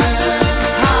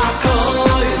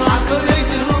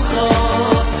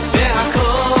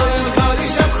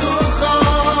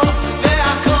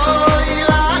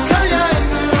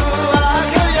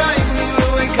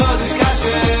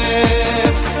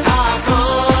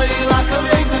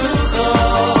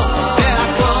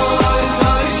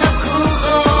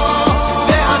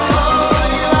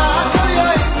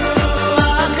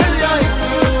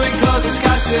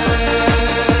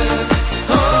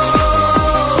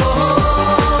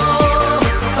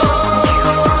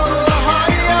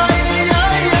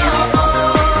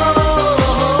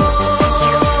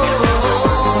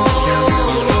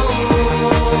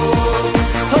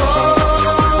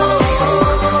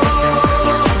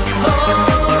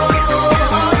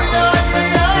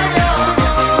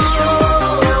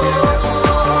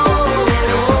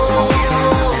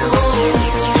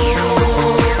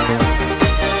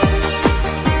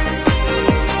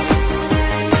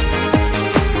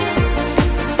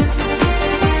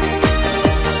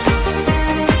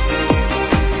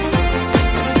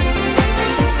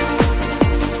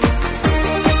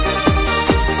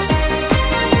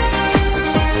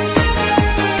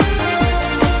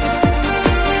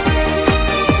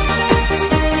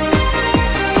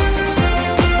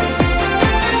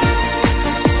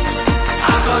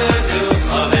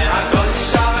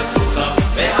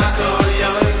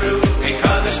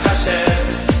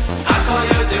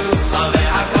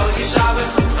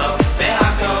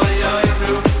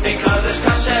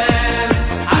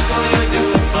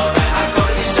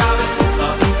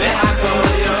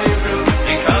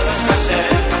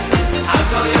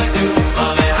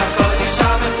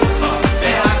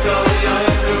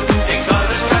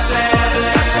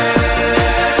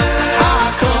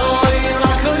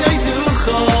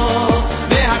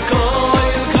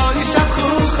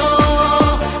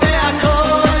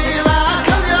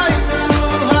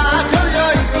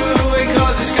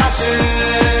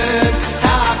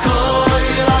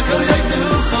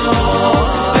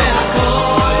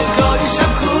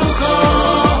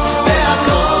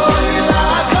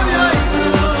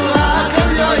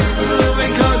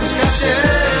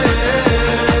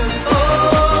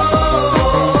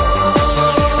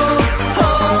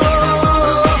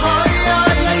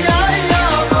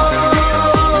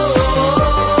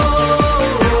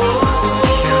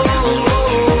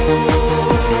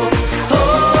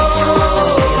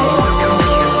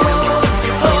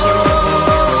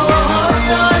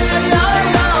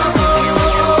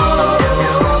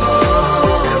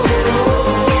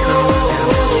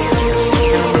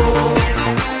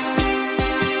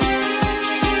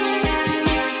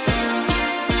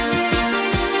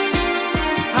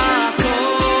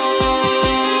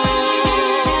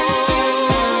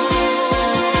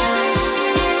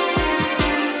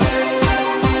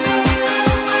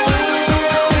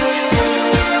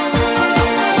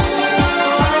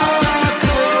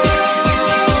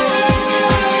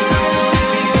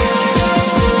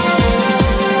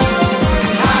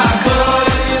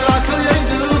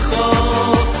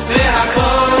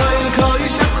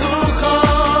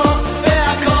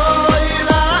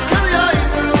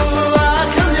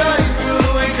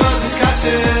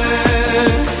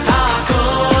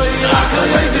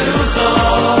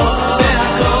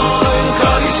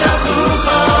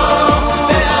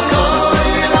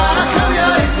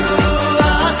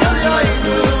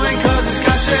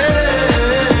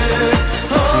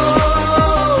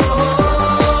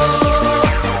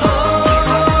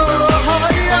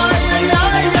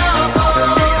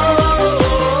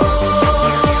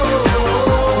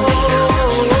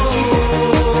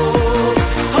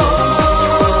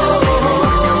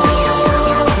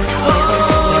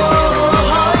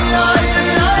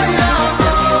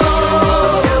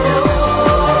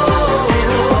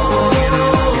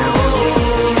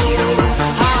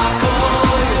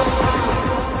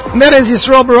That is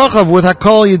Yisrael Baruchov with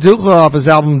Hakol Yeducha off his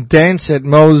album Dance It.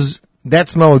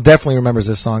 That's Mo definitely remembers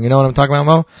this song. You know what I'm talking about,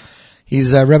 Mo?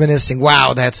 He's reminiscing,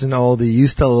 wow, that's an oldie.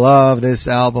 Used to love this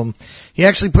album. He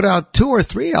actually put out 2 or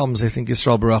 3 albums, I think,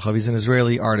 Yisrael Baruchov. He's an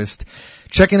Israeli artist.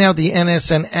 Checking out the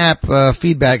NSN app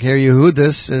feedback here,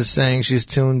 Yehuda is saying she's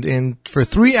tuned in for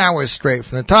 3 hours straight,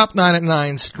 from the top 9 at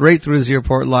 9, straight through Z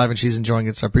Report Live, and she's enjoying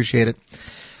it, so I appreciate it.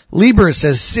 Lieber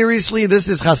says, seriously, this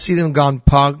is Hasidim gone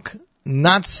punk.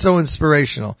 Not so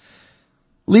inspirational.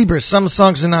 Lieber, some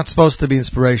songs are not supposed to be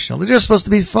inspirational. They're just supposed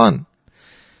to be fun.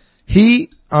 He,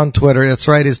 on Twitter, that's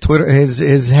right,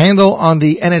 his handle on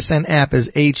the NSN app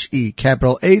is HE,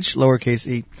 capital H, lowercase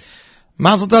e.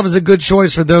 Mazel Tov is a good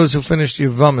choice for those who finished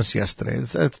Yevamos yesterday.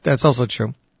 That's also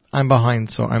true. I'm behind,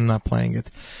 so I'm not playing it.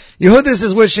 Yehudis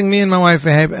is wishing me and my wife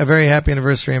a very happy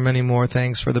anniversary and many more.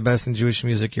 Thanks for the best in Jewish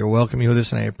music. You're welcome,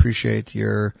 Yehudis, and I appreciate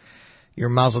your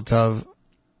Mazel Tov.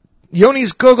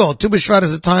 Yoni's Kugel, Tu B'Shvat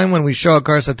is a time when we show a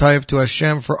Kars HaTayv to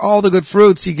Hashem for all the good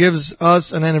fruits. He gives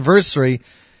us an anniversary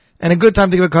and a good time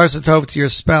to give a Kars HaTayv to your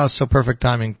spouse. So perfect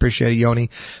timing. Appreciate it, Yoni.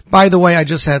 By the way, I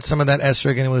just had some of that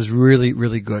esrog and it was really,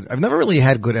 really good. I've never really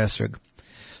had good esrog.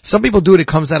 Some people do it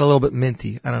comes out a little bit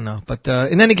minty. I don't know. But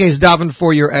in any case, daven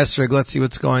for your esrog. Let's see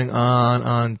what's going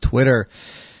on Twitter.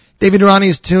 David Rani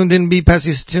is tuned in. B.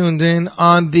 Pessy's tuned in.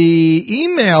 On the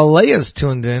email, Leia's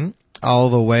tuned in all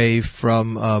the way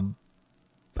from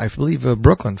I believe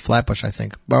Brooklyn, Flatbush, I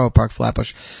think. Borough Park,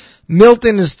 Flatbush.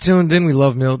 Milton is tuned in. We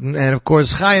love Milton. And of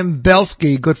course, Chaim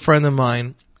Belsky, good friend of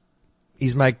mine.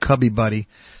 He's my cubby buddy.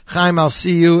 Chaim, I'll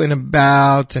see you in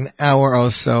about an hour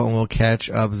or so, and we'll catch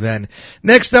up then.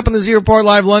 Next up on the Z Report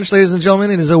Live Lunch, ladies and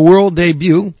gentlemen, it is a world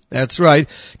debut. That's right.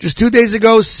 Just 2 days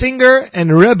ago, singer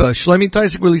and Rebbe Shloime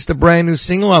Taussig released a brand new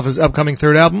single off his upcoming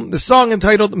third album. The song,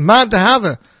 entitled Ma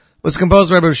Dehava, was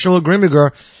composed by Rebbe Shmuel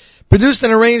Goldman. Produced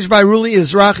and arranged by Ruli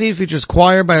Izrahi, features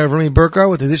choir by Avrami Burkar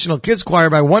with additional kids choir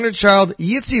by wonder child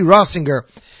Yitzi Rossinger.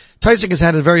 Taussig has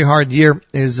had a very hard year.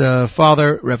 His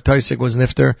father, Rev Taussig, was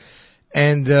nifter,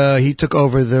 and he took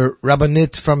over the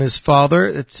rabbinate from his father.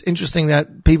 It's interesting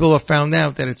that people have found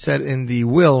out that it said in the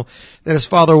will that his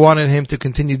father wanted him to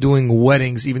continue doing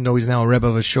weddings, even though he's now a rebbe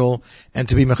of a shul, and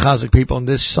to be mechazik people, and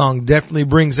this song definitely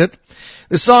brings it.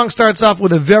 The song starts off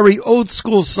with a very old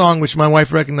school song, which my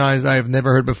wife recognized. I have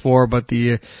never heard before, but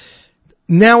the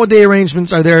nowadays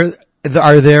arrangements are there, and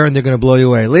they're going to blow you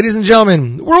away. Ladies and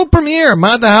gentlemen, world premiere,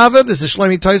 Ma Dehava. This is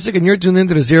Shloime Taussig, and you're tuned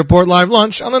into the Z Report Live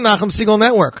Lunch on the Nachum Segal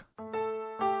Network.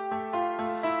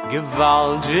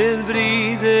 Gewaltige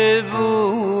Brüder,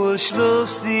 wo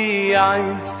schlufst die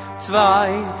 1,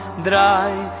 2,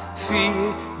 3,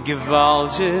 4.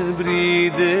 Gewaltige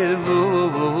Brüder,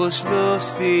 wo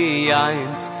schlufst die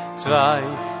 1, 2,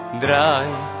 3,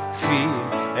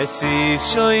 4. Es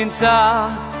ist schon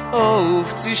Zeit,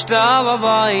 aufzustehen,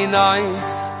 aber in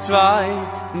 1,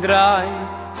 2, 3,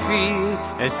 4.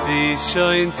 Es ist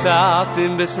schon Zeit,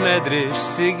 im Besmedrisch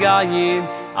zu gehen.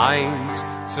 1,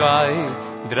 2,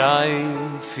 3,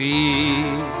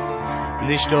 4.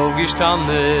 Nicht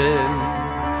aufgestanden,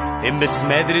 im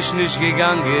Besmedrisch nicht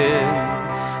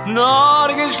gegangen, nur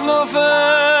geschlafen,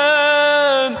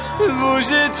 wo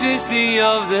sitzt die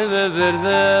auf der Welt,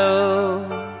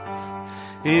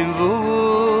 im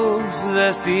Wuss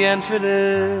wirst die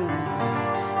entfernen,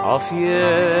 auf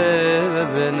jede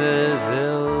Welt.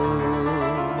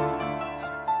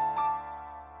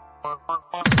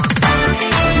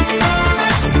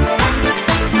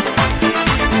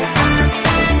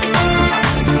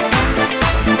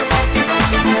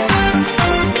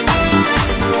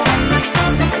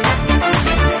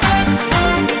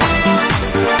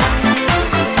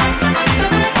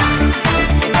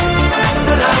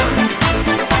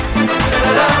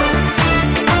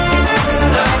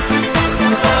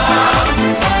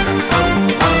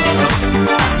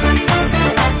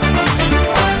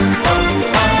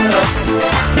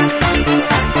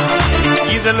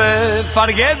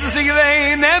 Vergesst was ich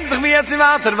gewähnt, nehmt sich mir jetzt im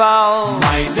Waterwall.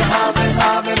 Ma Dehava,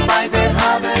 Ma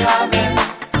Dehava, Ma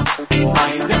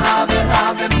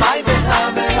Dehava, Ma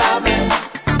Dehava.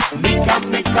 Mikam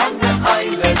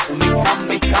beeile,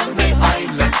 mikam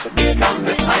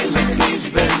beeile, ich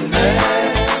bin ne.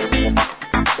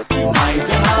 Ma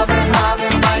Dehava,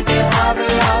 Ma Dehava,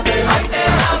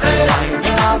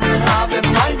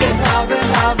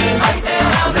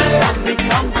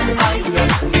 mikam beeile, My Dehava,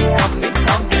 ich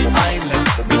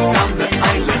kann mir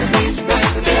eine Fisch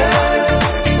benennen.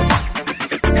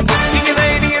 Sie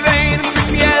wenige Wehen bis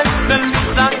jetzt, wenn ich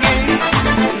sage,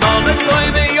 Nomen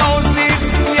Gäume, Jos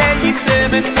sitzen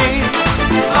jedem mit mir.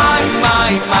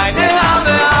 My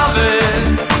Dehava,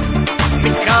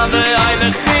 ich kann mir eine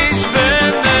Fisch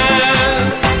benennen.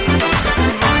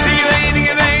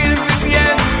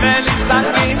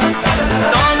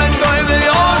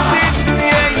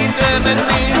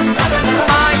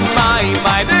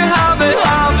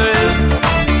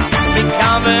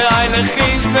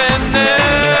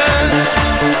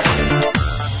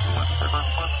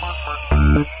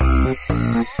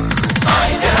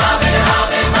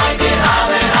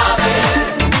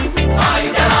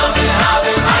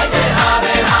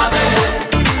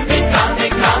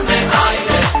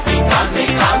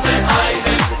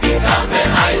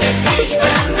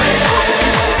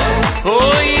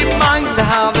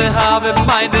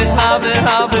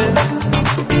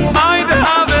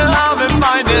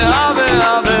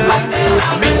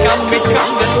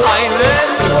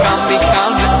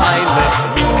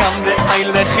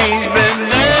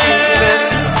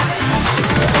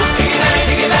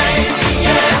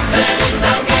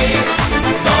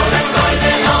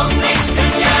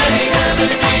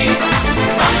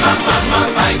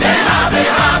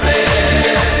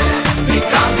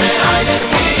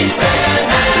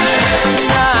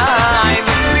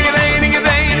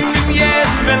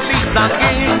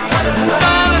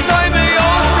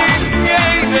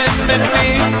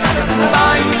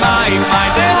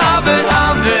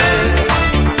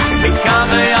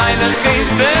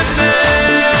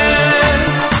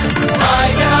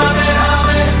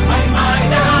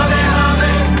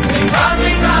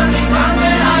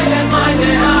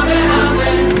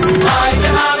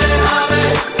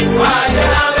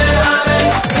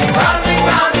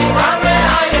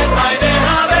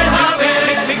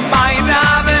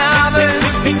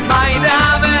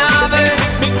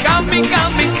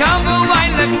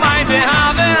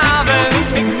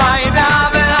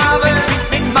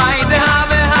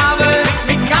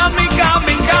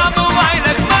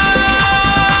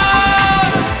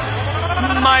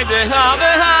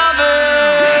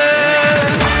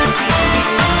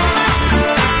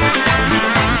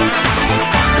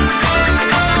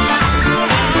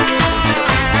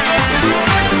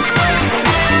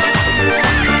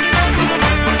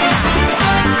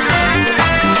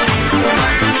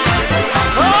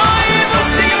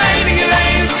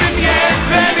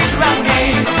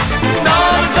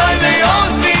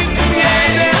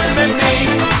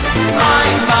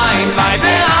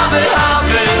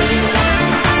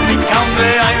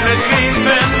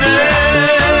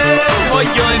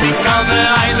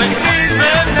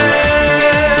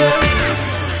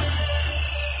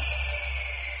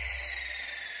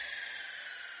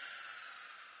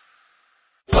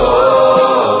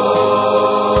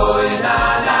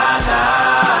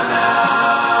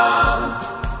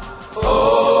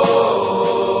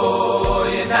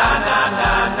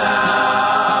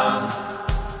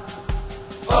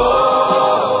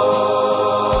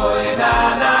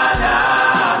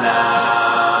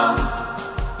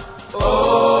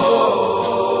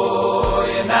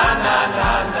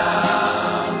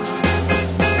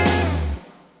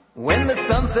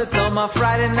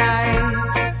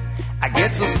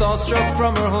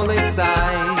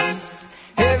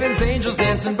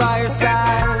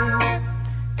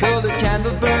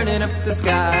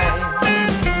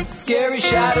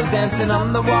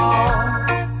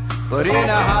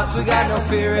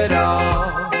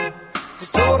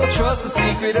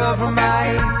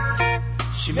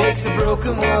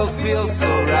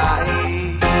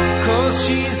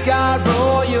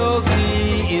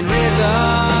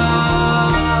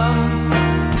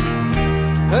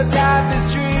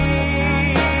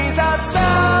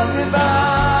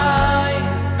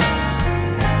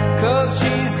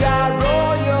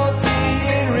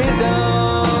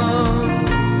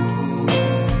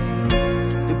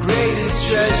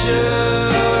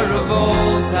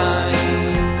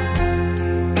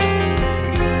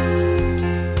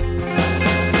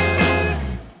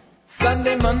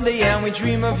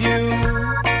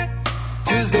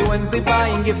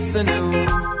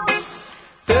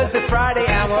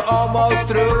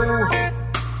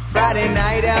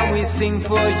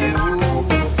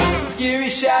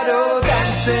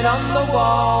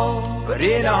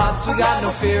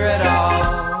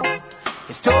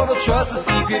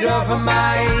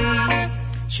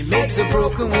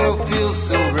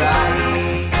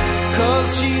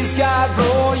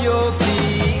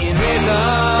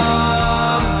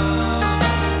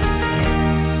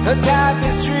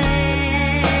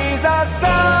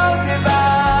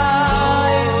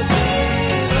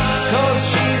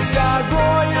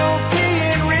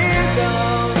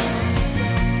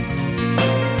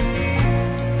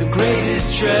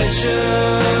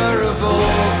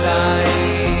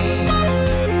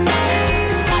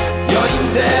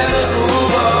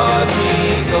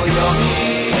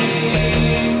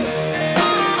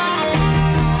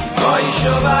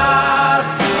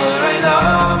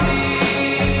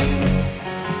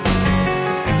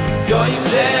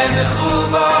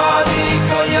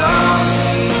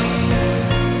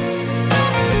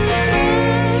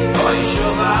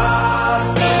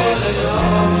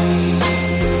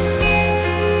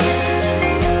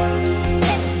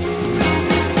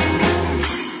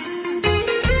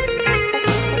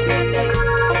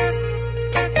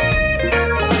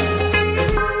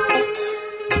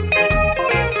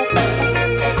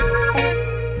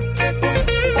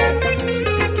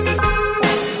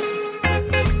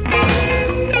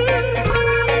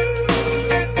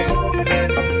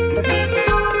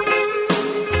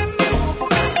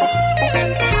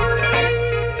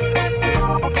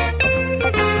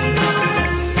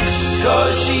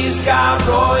 she's got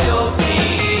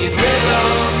royalty in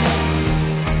rhythm.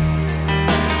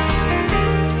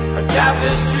 Her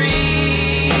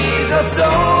tapestries are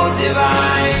so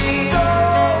divine.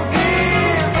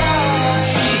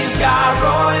 She's got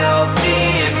royalty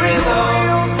in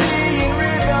rhythm.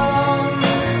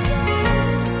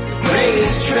 The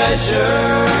greatest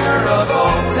treasure of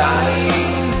all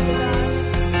time.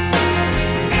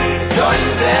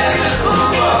 Koyim zeh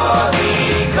mechubadi,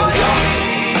 koyim.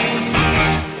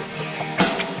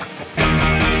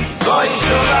 Koy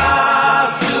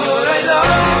shovas urei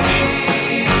lomi.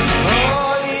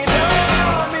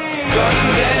 Koyim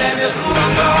zeh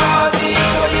mechubadi,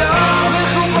 koyim.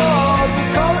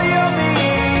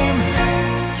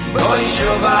 Koy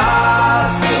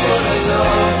shovas urei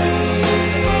lomi.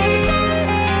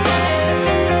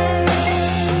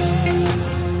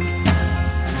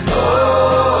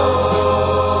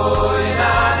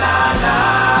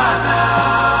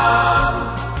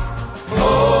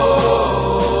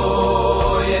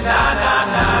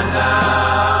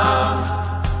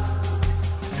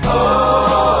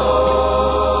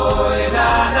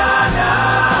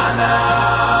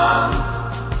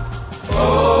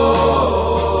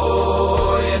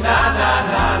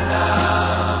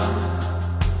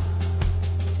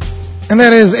 And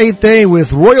that is Eighth Day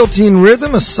with Royalty in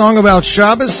Rhythm, a song about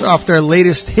Shabbos off their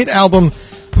latest hit album,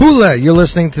 Hula. You're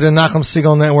listening to the Nachum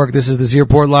Segal Network. This is the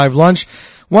Zierport Live Lunch.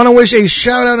 Want to wish a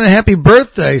shout out and a happy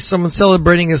birthday. Someone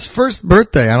celebrating his first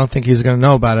birthday. I don't think he's going to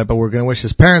know about it, but we're going to wish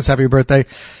his parents happy birthday.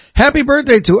 Happy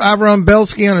birthday to Avram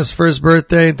Belsky on his first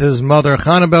birthday, to his mother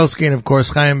Chana Belsky, and of course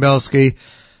Chaim Belsky.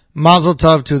 Mazel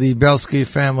tov to the Belsky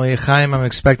family. Chaim, I'm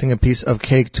expecting a piece of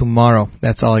cake tomorrow.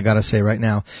 That's all I got to say right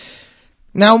now.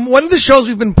 Now, one of the shows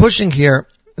we've been pushing here,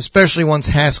 especially once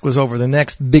Hask was over, the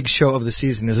next big show of the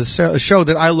season, is a show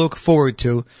that I look forward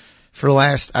to for the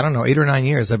last, 8 or 9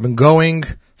 years. I've been going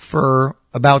for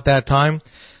about that time.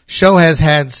 Show has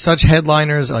had such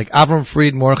headliners like Avram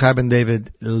Fried, Mordechai Ben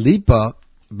David, Lipa,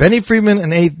 Benny Friedman,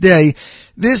 and Eighth Day.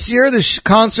 This year, the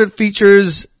concert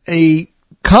features a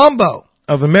combo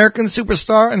of American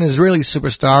superstar and Israeli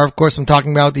superstar. Of course, I'm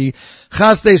talking about the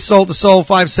Chasdei Soul to Soul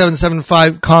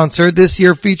 5775 concert this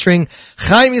year, featuring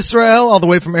Chaim Israel all the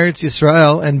way from Eretz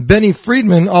Yisrael and Benny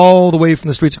Friedman all the way from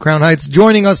the streets of Crown Heights.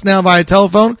 Joining us now via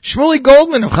telephone, Shmuel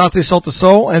Goldman of Chasdei Soul to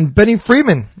Soul and Benny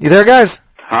Friedman. You there, guys?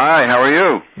 Hi, how are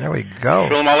you? There we go.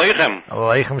 Shalom Aleichem.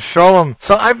 Aleichem Shalom.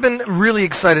 So I've been really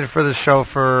excited for this show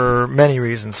for many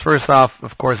reasons. First off,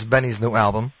 of course, Benny's new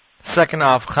album. Second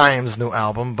off, Chaim's new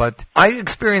album. But I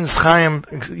experienced Chaim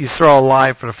Yisrael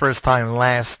live for the first time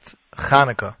last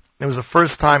Hanukkah. It was the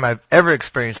first time I've ever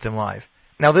experienced him live.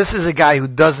 Now, this is a guy who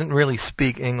doesn't really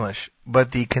speak English, but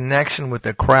the connection with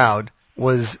the crowd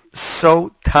was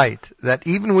so tight that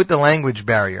even with the language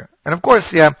barrier, and of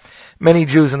course, yeah, many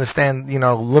Jews understand,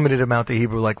 limited amount of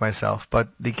Hebrew like myself, but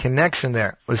the connection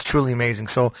there was truly amazing.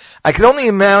 So I could only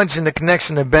imagine the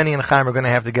connection that Benny and Chaim are going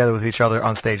to have together with each other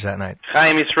on stage that night.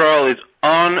 Chaim Israel is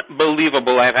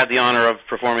unbelievable. I've had the honor of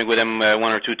performing with him 1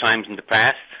 or 2 times in the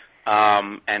past,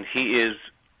 and he is,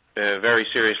 very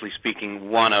seriously speaking,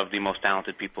 one of the most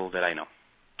talented people that I know.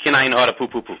 Kinayin hara poo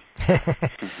poo poo.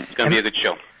 It's going to be a good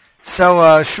show. So,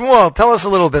 Shmuel, tell us a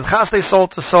little bit. Chasdei Soul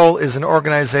to Soul is an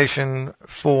organization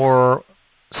for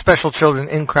special children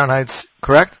in Crown Heights,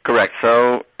 correct? Correct.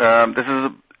 So, this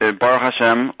is Baruch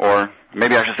Hashem, or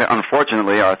maybe I should say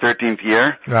unfortunately, our 13th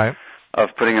year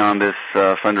of putting on this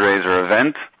fundraiser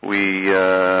event. We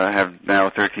have now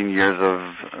 13 years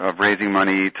of raising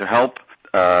money to help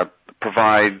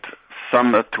provide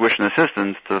some tuition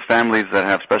assistance to the families that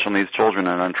have special needs children,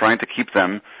 and I'm trying to keep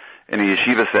them in a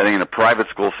yeshiva setting, in a private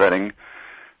school setting.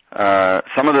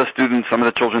 Some of the students, some of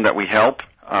the children that we help,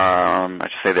 I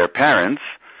should say their parents,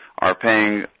 are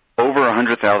paying over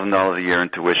 $100,000 a year in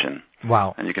tuition.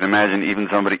 Wow. And you can imagine even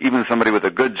somebody with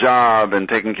a good job and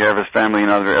taking care of his family in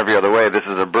every other way, this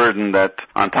is a burden that,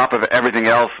 on top of everything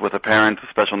else with a parent with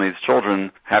special needs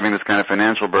children, having this kind of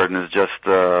financial burden is just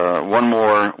one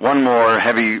more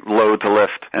heavy load to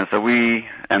lift. And so we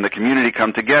and the community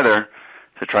come together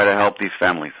to try to help these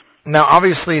families. Now,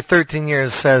 obviously, 13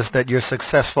 years says that you're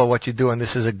successful at what you do, and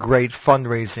this is a great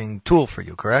fundraising tool for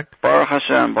you, correct? Baruch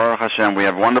Hashem, Baruch Hashem. We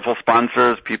have wonderful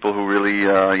sponsors, people who really,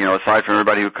 aside from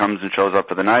everybody who comes and shows up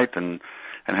for the night and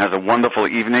has a wonderful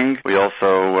evening, we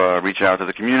also reach out to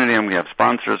the community, and we have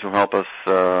sponsors who help us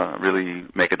really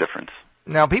make a difference.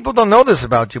 Now, people don't know this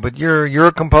about you, but you're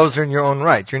a composer in your own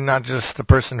right. You're not just a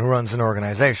person who runs an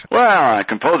organization. Well, a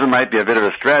composer might be a bit of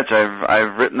a stretch.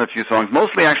 I've written a few songs,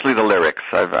 mostly actually the lyrics.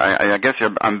 I guess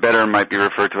I'm better might be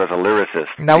referred to as a lyricist.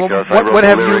 Now,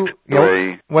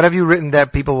 what have you written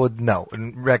that people would know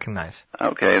and recognize?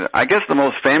 Okay, I guess the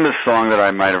most famous song that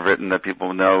I might have written that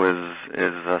people know is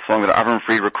a song that Avram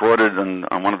Fried recorded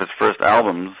on one of his first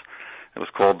albums. It was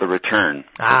called The Return.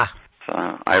 So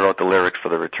I wrote the lyrics for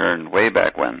The Return way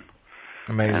back when.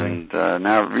 Amazing. And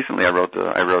now recently I wrote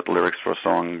the lyrics for a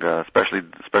song especially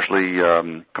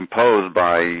composed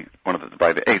by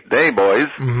the Eighth Day Boys.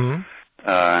 Mm-hmm.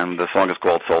 And the song is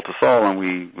called Soul to Soul, and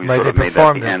we sort of made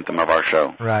that the anthem of our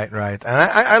show. Right. And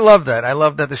I love that. I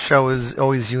love that the show is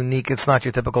always unique. It's not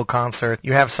your typical concert.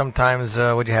 You have sometimes,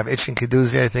 what you have, Itzik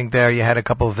Eshel, I think there. You had a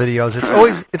couple of videos.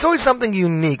 It's always something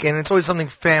unique, and it's always something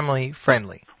family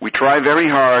friendly. We try very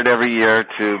hard every year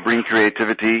to bring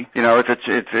creativity. You know,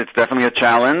 it's definitely a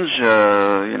challenge.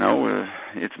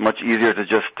 It's much easier to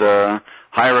just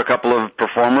hire a couple of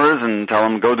performers and tell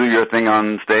them, go do your thing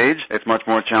on stage. It's much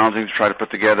more challenging to try to put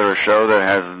together a show that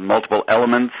has multiple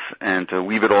elements and to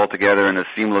weave it all together in a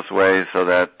seamless way so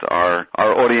that our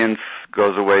audience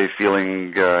goes away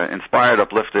feeling inspired,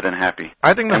 uplifted, and happy.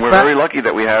 We're very lucky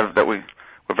that we have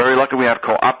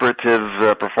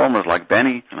cooperative performers like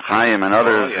Benny and Chaim and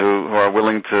others who are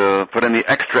willing to put in the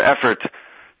extra effort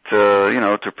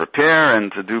to prepare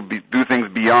and to do things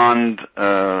beyond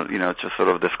just sort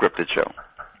of the scripted show.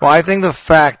 Well, I think the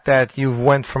fact that you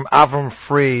went from Avram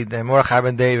Fried and Mordechai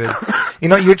Ben David,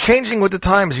 you're changing with the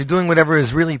times. You're doing whatever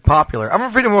is really popular. Avram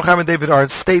Fried and Mordechai Ben David are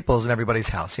staples in everybody's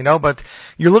house, but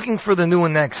you're looking for the new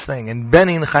and next thing. And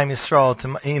Benny and Chaim Israel,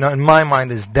 in my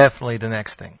mind, is definitely the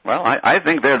next thing. Well, I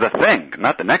think they're the thing,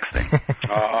 not the next thing.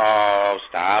 Oh,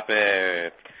 stop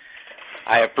it.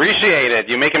 I appreciate it.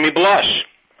 You're making me blush.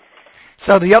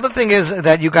 So the other thing is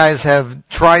that you guys have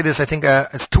tried this, I think,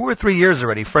 it's 2 or 3 years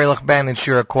already, Freilich Band and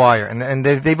Shira Choir, and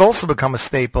they've also become a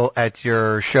staple at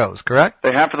your shows, correct?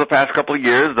 They have for the past couple of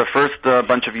years. The first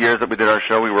bunch of years that we did our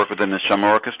show, we worked with the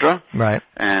Neshama Orchestra. Right.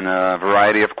 And a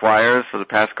variety of choirs. For the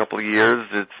past couple of years,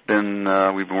 we've been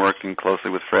working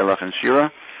closely with Freilich and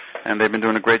Shira. And they've been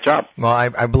doing a great job. Well,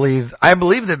 I believe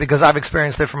it because I've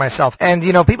experienced it for myself. And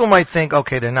people might think,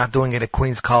 okay, they're not doing it at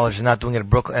Queens College, they're not doing it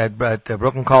at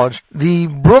Brooklyn College. The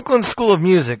Brooklyn School of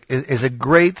Music is a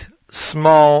great,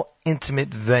 small, intimate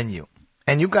venue.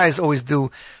 And you guys always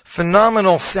do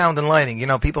phenomenal sound and lighting.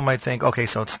 People might think, okay,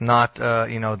 so it's not,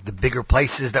 the bigger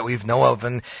places that we know of,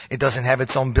 and it doesn't have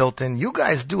its own built-in. You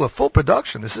guys do a full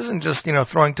production. This isn't just,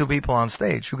 throwing 2 people on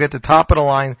stage. You get the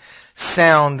top-of-the-line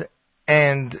sound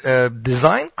and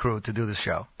design crew to do the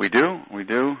show. We do.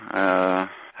 I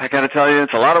got to tell you,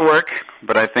 it's a lot of work,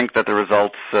 but I think that the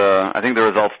results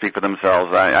speak for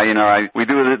themselves. We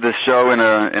do this show in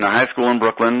a high school in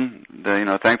Brooklyn.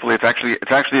 Thankfully,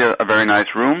 it's actually a very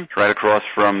nice room. It's right across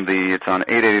from it's on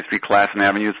 883 Classen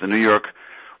Avenue. It's the New York.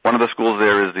 One of the schools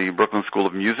there is the Brooklyn School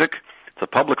of Music. It's a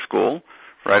public school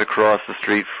right across the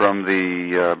street from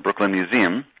the Brooklyn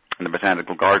Museum in the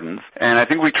Botanical Gardens. And I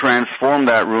think we transformed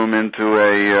that room into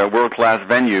a world-class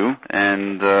venue.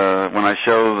 And when I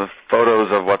show the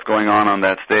photos of what's going on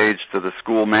that stage to the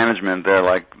school management,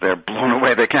 they're blown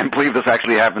away. They can't believe this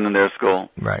actually happened in their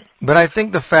school. Right. But I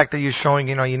think the fact that you're showing,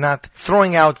 you're not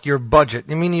throwing out your budget.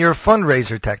 You're a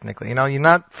fundraiser technically. You're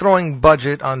not throwing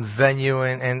budget on venue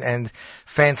and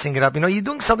fancying it up. You're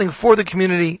doing something for the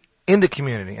community, in the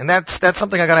community. And that's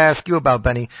something I got to ask you about,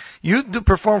 Benny. You do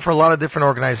perform for a lot of different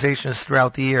organizations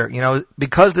throughout the year.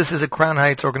 Because this is a Crown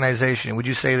Heights organization, would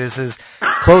you say this is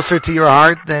closer to your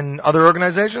heart than other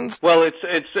organizations? Well,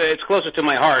 it's closer to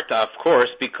my heart, of course,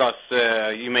 because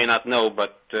you may not know,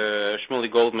 but Shmuel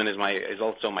Goldman is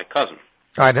also my cousin.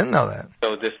 Oh, I didn't know that.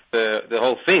 So the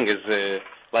whole thing is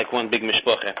like one big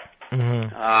mishpacha.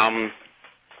 Mm-hmm.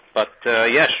 But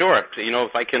yeah, sure.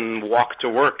 If I can walk to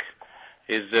work,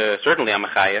 is certainly I'm a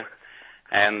chaya,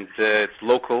 and it's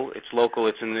local. It's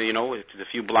in it's a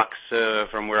few blocks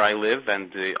from where I live,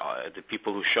 and the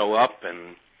people who show up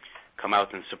and come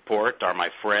out and support are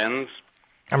my friends.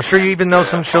 I'm sure you even know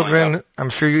some children. I'm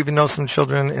sure you even know some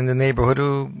children in the neighborhood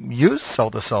who use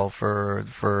Soul to Soul for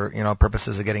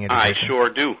purposes of getting education.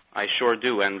 I sure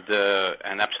do, and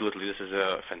absolutely, this is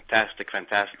a fantastic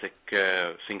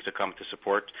thing to come to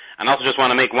support. And I also just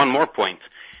want to make one more point.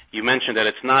 You mentioned that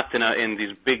it's not in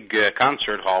these big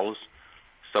concert halls.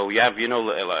 So you have,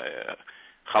 Chalamoid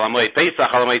Pesach,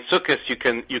 Chalamoid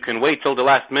Sukkot, you can wait till the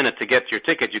last minute to get your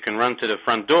ticket. You can run to the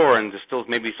front door and there's still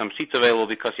maybe some seats available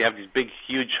because you have these big,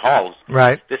 huge halls.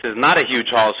 Right. This is not a huge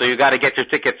hall, so you got to get your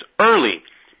tickets early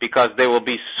because they will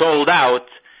be sold out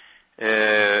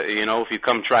if you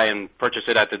come try and purchase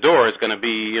it at the door, it's going to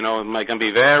be, going to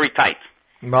be very tight.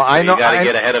 Well, I know. You got to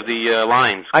get ahead of the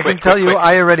lines. I can tell you,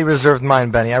 I already reserved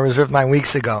mine, Benny. I reserved mine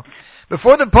weeks ago.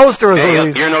 Before the poster was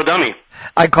released. You're no dummy.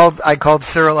 I called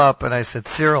Cyril up and I said,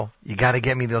 Cyril, you got to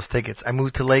get me those tickets. I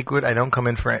moved to Lakewood. I don't come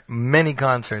in for many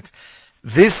concerts.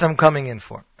 This I'm coming in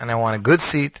for, and I want a good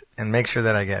seat and make sure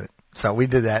that I get it. So we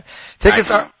did that.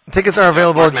 Tickets are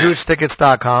available at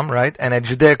JewishTickets.com, right? And at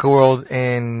Judaica World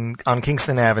on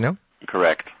Kingston Avenue.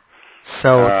 Correct.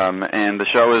 So and the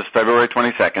show is February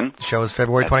 22nd. The show is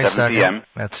February 22nd. 7 p.m.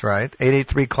 That's right.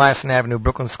 883 Classen Avenue,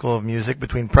 Brooklyn School of Music,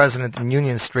 between President and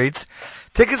Union Streets.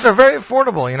 Tickets are very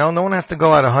affordable. No one has to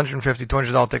go out $150,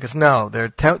 $200 tickets. No, they're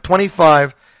 $25,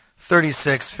 $36,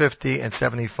 $50, and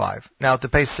 $75. Now, to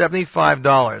pay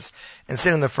 $75 and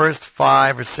sit in the first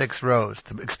 5 or 6 rows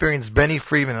to experience Benny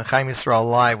Friedman Chaim Israel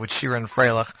live with Shira and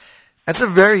Freilich, that's a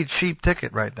very cheap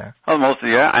ticket right there. Well,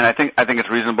 mostly, yeah, and I think it's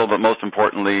reasonable, but most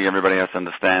importantly, everybody has to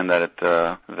understand that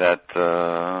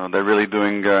they're really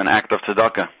doing an act of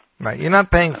tzedakah. Right, you're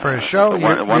not paying for a show.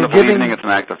 A wonderful evening. It's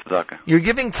an act of tzedakah. You're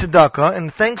giving tzedakah,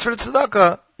 and thanks for the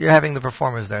tzedakah, you're having the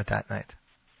performers there that night.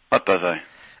 What does I?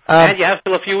 And you have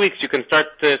still a few weeks. You can start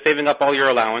saving up all your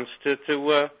allowance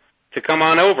to come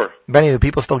on over. Benny, do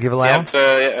people still give allowance?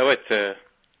 3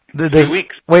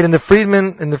 weeks. Wait, in the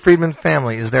Friedman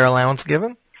family, is there allowance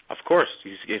given? Of course.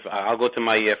 If I'll go to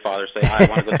my father, say, I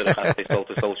want to go to the Chassidei Soul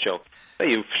to Soul show. So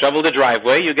you shovel the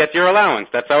driveway, you get your allowance.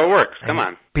 That's how it works. Come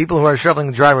on. People who are shoveling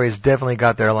the driveways definitely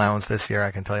got their allowance this year,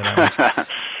 I can tell you that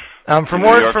much. For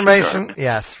more information,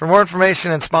 for more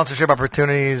information and sponsorship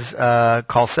opportunities,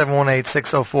 call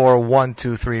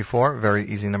 718-604-1234. Very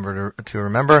easy number to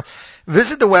remember.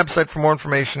 Visit the website for more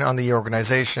information on the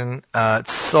organization.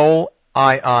 It's Soul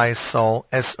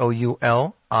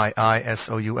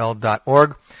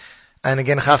SOULIISOUL.org. And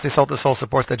again, Chassidei Soul to Soul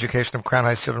supports the education of Crown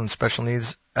Heights children with special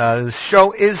needs. The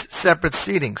show is separate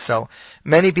seating, so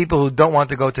many people who don't want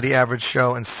to go to the average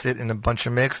show and sit in a bunch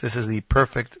of mix, this is the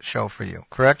perfect show for you.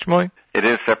 Correct, Shmuel? It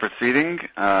is separate seating,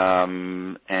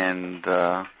 and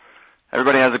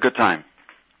everybody has a good time.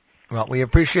 Well, we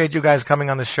appreciate you guys coming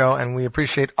on the show, and we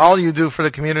appreciate all you do for the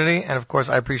community, and of course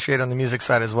I appreciate on the music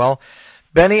side as well.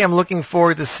 Benny, I'm looking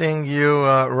forward to seeing you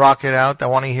rock it out. I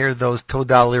want to hear those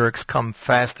Todah lyrics come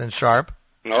fast and sharp.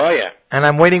 Oh, yeah. And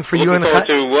I'm waiting for you and Looking forward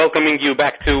to welcoming you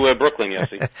back to Brooklyn,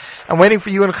 Yossi. I'm waiting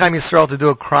for you and Chaim Israel to do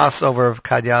a crossover of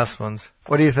Kadyas ones.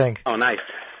 What do you think? Oh, nice.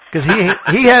 Because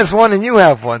he has one and you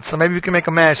have one, so maybe we can make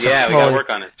a mashup. Yeah, we got to work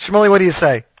on it. Shmuley, what do you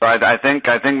say? Right, I think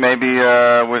maybe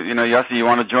Yossi, you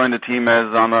want to join the team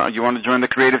you want to join the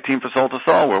creative team for Soul to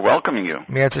Soul. We're welcoming you.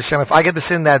 Mirz Hashem, if I get to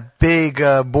sit in that big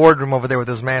boardroom over there with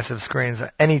those massive screens,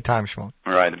 anytime, Shmuley.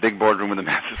 Right, a big boardroom with a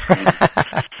massive screen.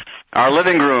 Our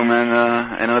living room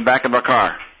and in the back of our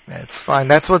car. That's fine.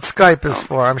 That's what Skype is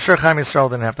for. I'm sure Chaim Yisrael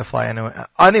didn't have to fly anyway.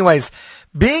 Anyways,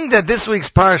 being that this week's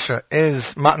parsha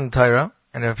is Matan Torah,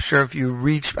 and I'm sure if you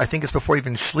reach, I think it's before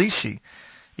even Shlishi,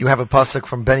 you have a pasuk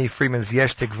from Benny Friedman's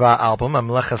Yesh Tikva album,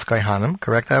 Amlechas Kohanim.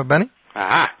 Correct, Benny?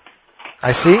 Aha.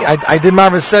 I see. I did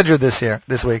Marvin Sedger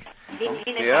this week.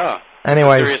 Yeah.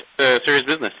 Anyways, serious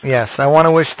business. Yes, I want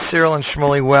to wish Cyril and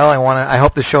Shmuley well. I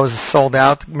hope the show is sold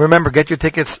out. Remember, get your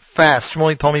tickets fast.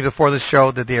 Shmuley told me before the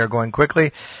show that they are going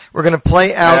quickly. We're going to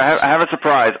play out. I have a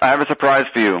surprise. I have a surprise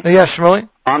for you. Yes, Shmuley.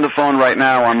 On the phone right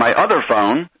now, on my other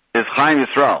phone, is Chaim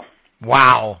Yisrael.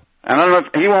 Wow. And I don't know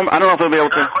if he'll be able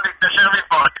to.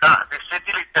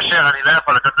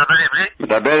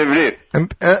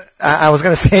 I was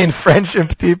going to say in French, un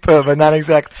petit peu, but not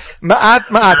exact. Ma'at,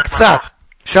 ktsat.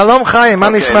 Shalom Chaim, מה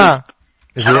נשמע?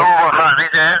 שלום וברכה, מי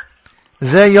זה?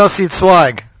 זה יוסי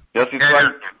צוויג. יוסי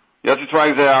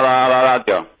צוויג זה על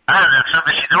הרדיו. זה עכשיו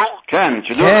בשידור? כן,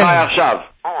 שידור חי עכשיו.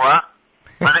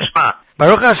 מה נשמע?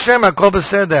 Baruch Hashem, הכל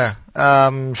בסדר.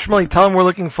 Shmuley, tell him we're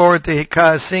looking forward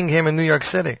to seeing him in New York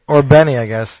City. Or Benny, I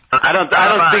guess. I don't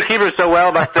speak Hebrew so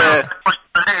well, but...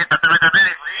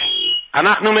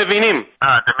 אנחנו מבינים.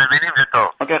 אתם מבינים זה טוב.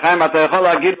 אוקיי, חיים, אתה יכול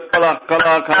להגיד כל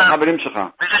החברים שלך.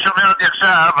 מי ששומע אותי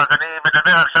עכשיו, אז אני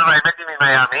מדבר עכשיו, האמת היא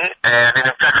ממיימי. אני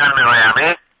נמצא כאן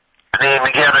ממיימי. אני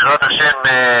מגיע בעזרת השם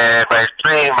ב-20,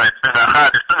 ב-21,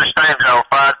 22 זה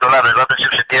ההופעה הגדולה בעזרת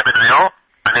השם שתהיה בניו יורק.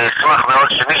 אני אשמח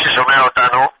מאוד שמי ששומע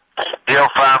אותנו, תהיה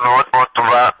הופעה מאוד מאוד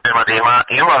טובה ומדהימה.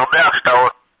 יהיו הרבה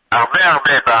הפתעות, הרבה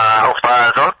בהופעה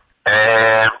הזאת.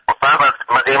 הופעה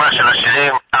מדהימה של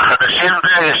השירים החדשים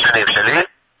והישנים שלי,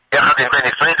 יחד עם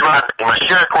בני פרידמן, עם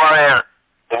השיר קווייר,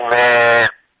 עם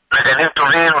נגנים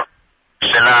טובים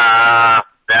של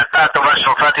הלהקה הטובה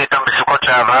שהופעתי איתם בסוכות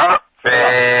שעבר,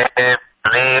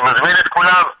 ואני מזמין את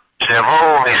כולם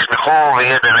שיבואו וישמחו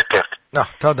ויהיה באמת כיף.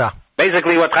 תודה.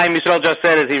 Basically, what Chaim Israel just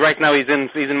said is right now he's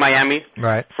in Miami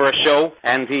for a show,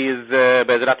 and he is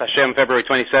Be'ezrat Hashem February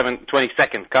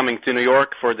 22nd coming to New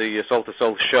York for the Soul to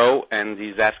Soul show, and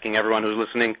he's asking everyone who's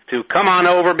listening to come on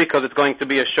over because it's going to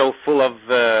be a show full of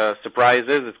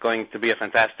surprises. It's going to be a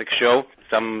fantastic show.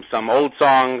 Some old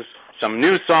songs, some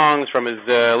new songs from his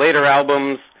later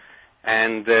albums,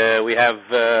 and we have,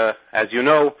 as you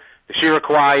know, the Shira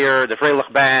Choir, the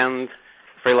Freilich Band.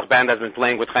 Freilich Band has been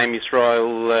playing with Chaim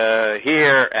Yisrael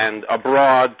here and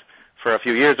abroad for a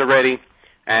few years already,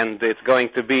 and it's going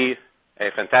to be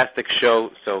a fantastic show,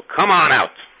 so come on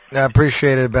out. I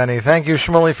appreciate it, Benny. Thank you,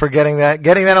 Shmuel, for getting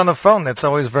that on the phone. That's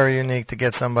always very unique to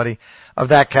get somebody of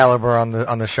that caliber on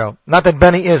the show. Not that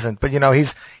Benny isn't, but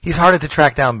he's harder to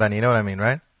track down, Benny. You know what I mean,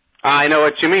 right? I know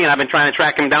what you mean. I've been trying to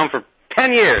track him down for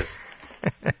 10 years.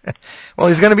 Well,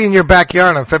 he's going to be in your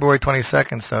backyard on February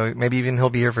 22nd, so maybe even he'll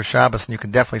be here for Shabbos, and you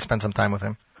can definitely spend some time with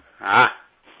him. Yeah,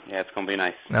 it's going to be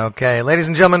nice. Okay, ladies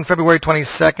and gentlemen, February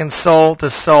 22nd, Soul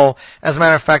to Soul. As a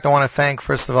matter of fact, I want to thank,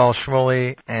 first of all,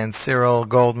 Shmuel and Shmuel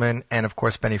Goldman, and, of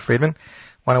course, Benny Friedman. I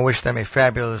want to wish them a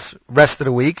fabulous rest of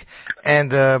the week.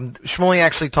 And Shmuel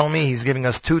actually told me he's giving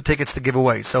us 2 tickets to give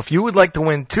away. So if you would like to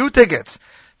win 2 tickets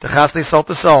to Chasdei Soul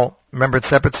to Soul, remember it's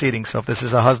separate seating, so if this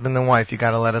is a husband and wife, you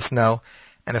got to let us know.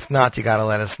 And if not, you got to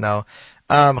let us know.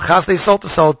 Chasdei Soul to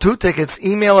Soul, 2 tickets.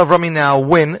 Email Avrami now,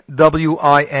 win,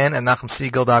 W-I-N, at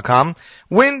NachumSiegel.com.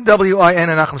 Win, W-I-N,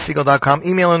 at NachumSiegel.com.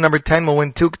 Email number 10 will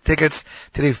win 2 tickets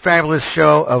to the fabulous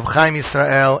show of Chaim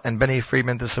Israel and Benny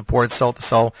Friedman to support Soul to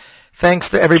Soul. Thanks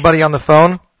to everybody on the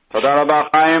phone. Toda Rabba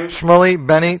Chaim. Shmuel,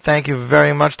 Benny, thank you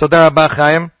very much. Toda Rabba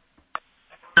Chaim.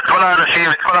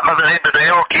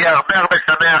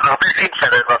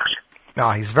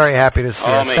 Oh, he's very happy to see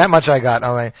us. That much I got.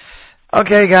 All right.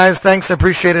 Okay, guys, thanks. I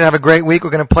appreciate it. Have a great week. We're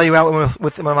going to play you out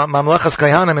with Mamlechas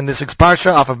Kohanim in this week's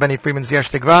Parsha off of Benny Friedman's Yesh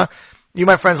Tikva. You,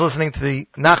 my friends, listening to the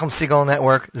Nachum Siegel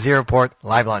Network, Z Report,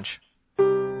 Live Lunch.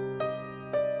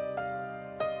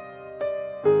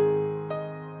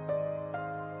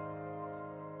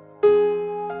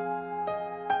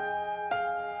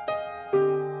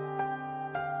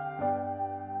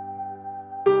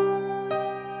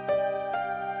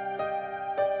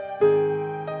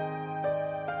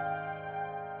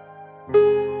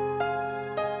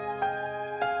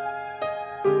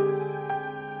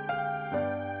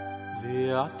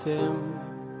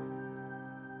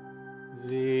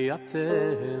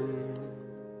 ואתם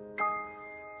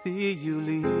תהיו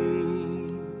לי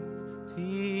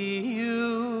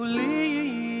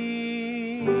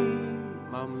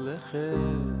ממלכת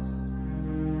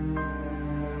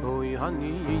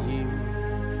כהנים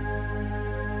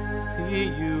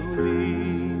תהיו לי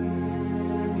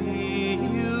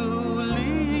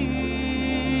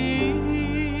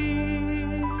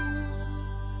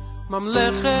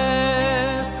ממלכת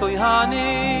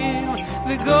כהנים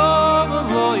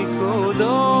וגוי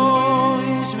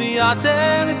קודש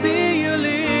ואתם תהיו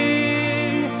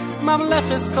לי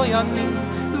ממלכת כהנים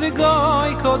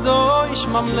וגוי קודש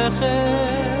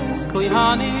ממלכת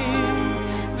כהנים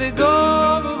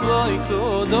וגוי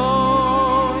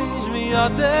קודש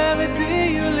ואתם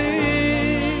תהיו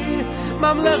לי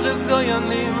ממלכת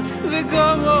כהנים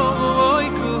וגוי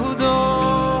קודש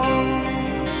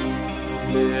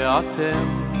ואתם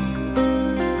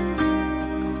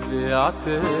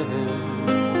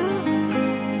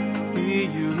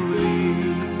תהיו לי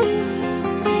ממלכת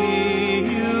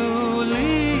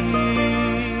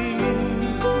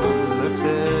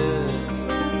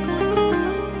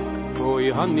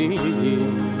כהנים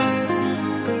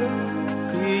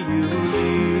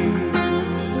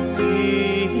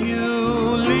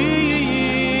תהיו לי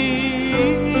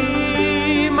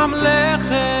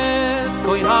ממלכת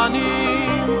כהנים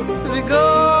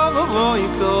וגוי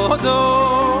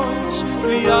קודש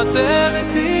ויותר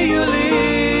תהיו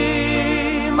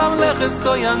לי ממלכת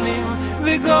כהנים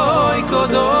וגוי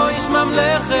קודש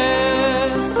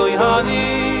ממלכת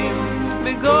כהנים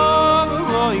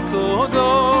וגוי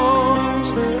קודש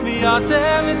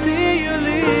ויותר תהיו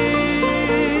לי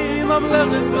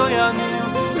ממלכת כהנים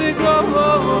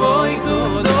וגוי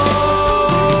קודש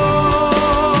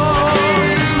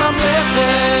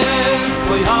ממלכת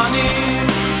כהנים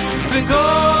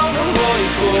וגוי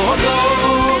קודש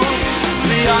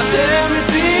ויאתם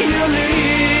תהיו לי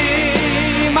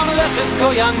ממלכת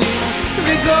כהנים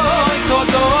וגוי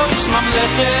קודש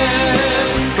ממלכת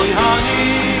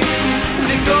כהנים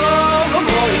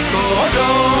וגוי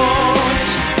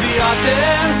קודש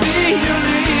ויאתם תהיו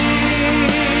לי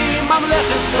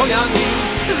ממלכת כהנים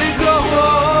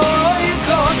וגוי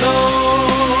קודש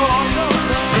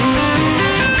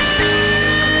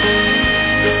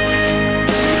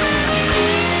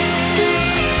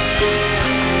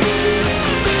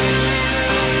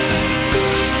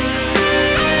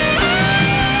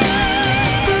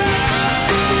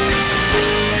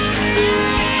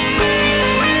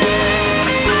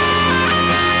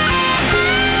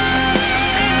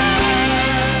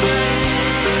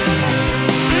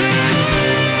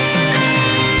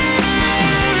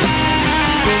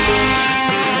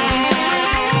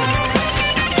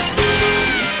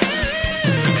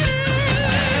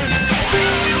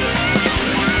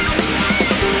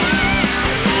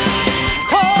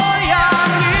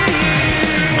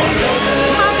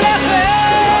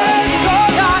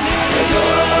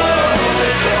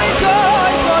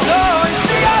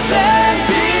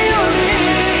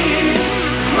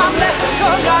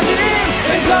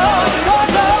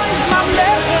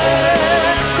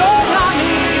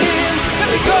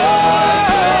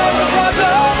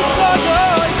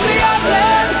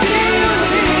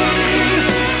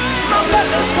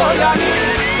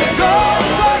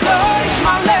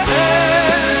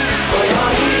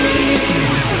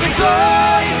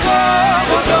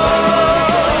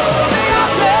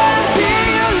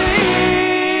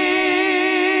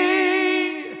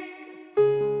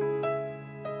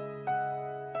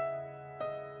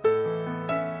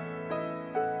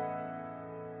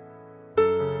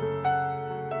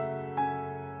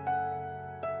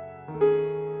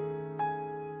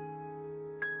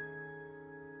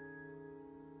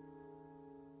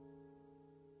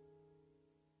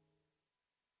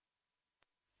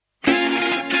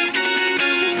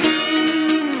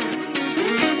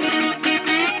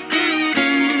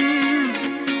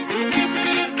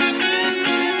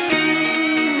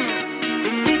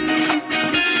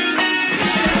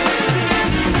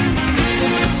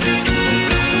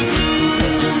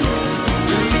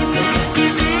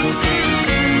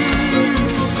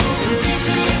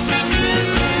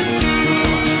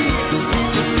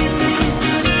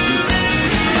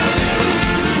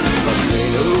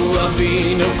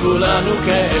כולנו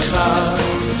כאחד,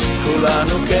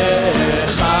 כולנו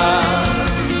כאחד.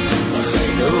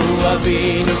 אחינו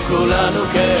אבינו כולנו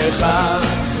כאחד,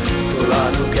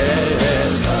 כולנו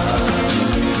כאחד.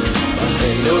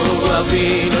 אחינו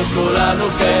אבינו כולנו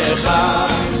כאחד,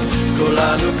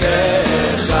 כולנו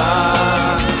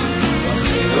כאחד.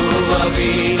 אחינו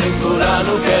אבינו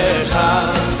כולנו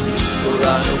כאחד,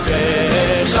 כולנו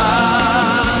כאחד.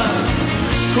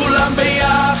 כולם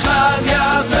ביחד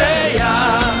יד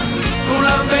ביד,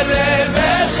 כולם בלב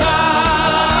אחד.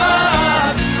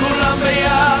 כולם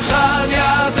ביחד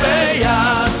יד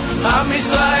ביד, עם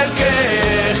ישראל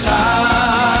כאחד.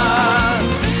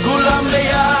 כולם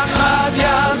ביחד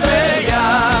יד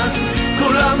ביד,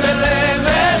 כולם בלב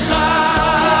אחד.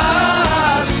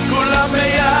 כולם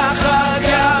ביחד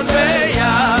יד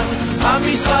ביד, עם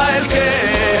ישראל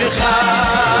כאחד.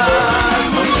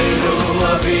 אחינו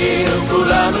אבינו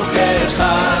כולנו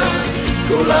כאחד,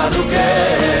 כולנו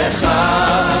כאחד.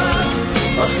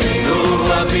 אחינו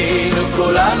אבינו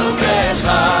כולנו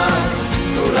כאחד,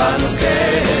 כולנו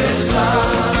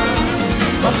כאחד.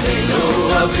 אחינו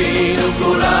אבינו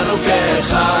כולנו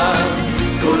כאחד,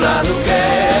 כולנו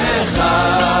כאחד.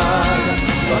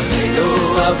 אחינו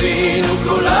אבינו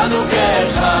כולנו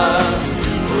כאחד,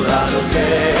 כולנו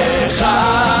כאחד.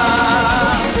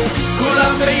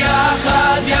 כולם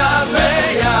ביחד יד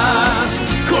ביד,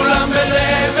 כולם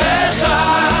בלב אחד.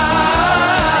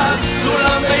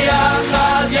 כולם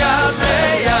ביחד יד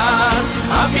ביד,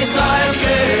 עם ישראל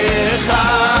כאחד.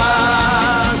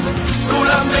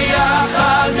 כולם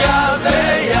ביחד יד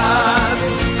ביד,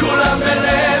 כולם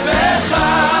בלב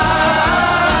אחד.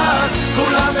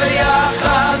 כולם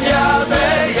ביחד יד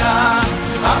ביד,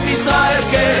 עם ישראל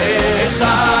כאחד.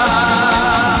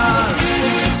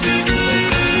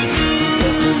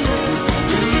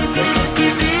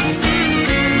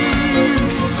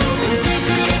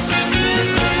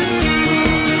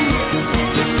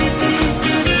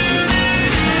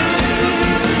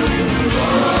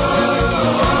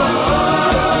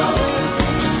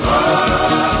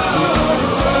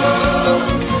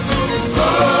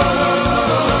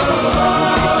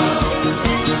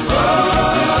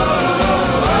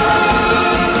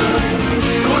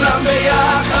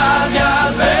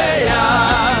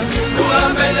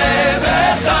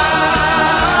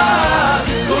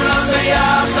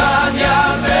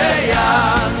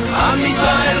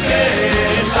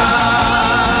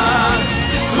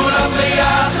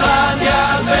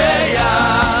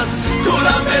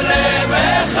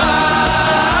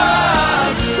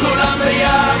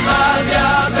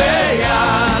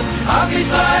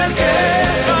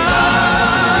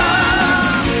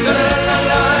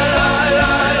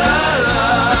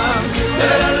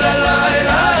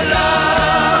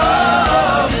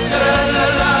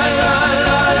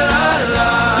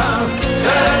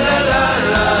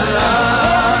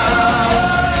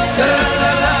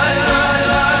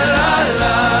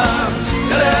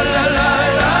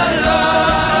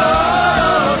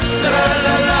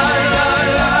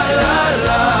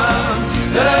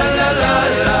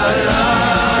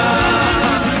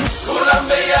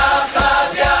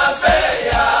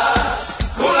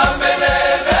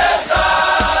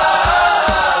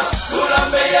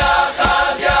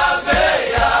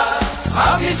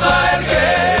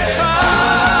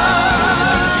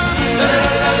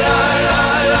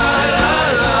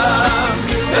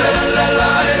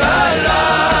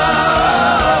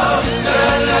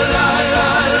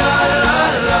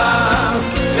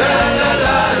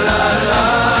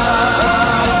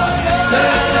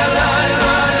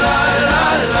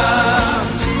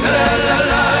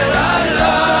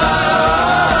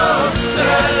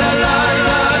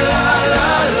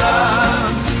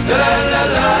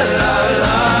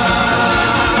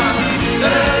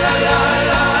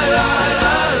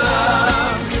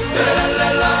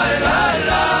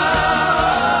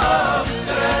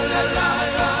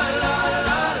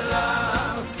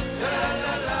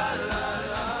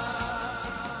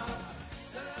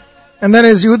 And that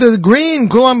is Yehuda Green,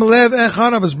 Kulam Belev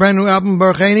Echad, of his brand new album,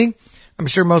 Baruch Heini. I'm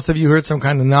sure most of you heard some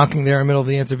kind of knocking there in the middle of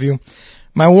the interview.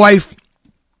 My wife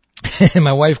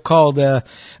called a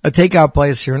takeout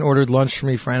place here and ordered lunch for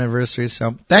me for anniversary.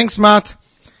 So thanks, Matt.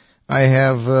 I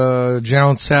have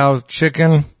General Tso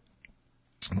chicken,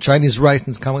 Chinese rice, and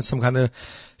it's come with some kind of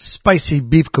spicy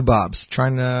beef kebabs.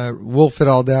 Trying to wolf it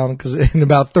all down because in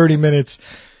about 30 minutes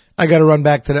I got to run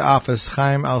back to the office.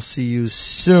 Chaim, I'll see you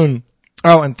soon.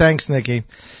 Oh, and thanks, Nikki.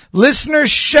 Listener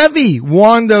Chevy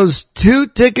won those 2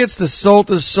 tickets to Soul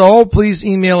to Soul. Please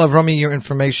email Avrami your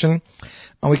information,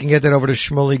 and we can get that over to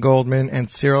Shmuel Goldman and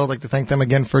Cyril. I'd like to thank them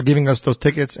again for giving us those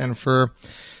tickets and for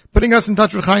putting us in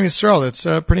touch with Chaim Israel. It's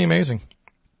pretty amazing.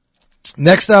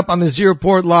 Next up on the Z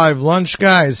Report Live lunch,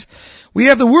 guys, we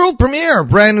have the world premiere. A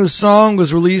brand new song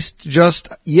was released just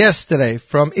yesterday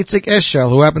from Itzik Eshel,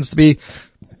 who happens to be,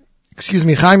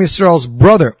 Chaim Israel's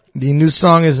brother. The new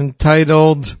song is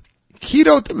entitled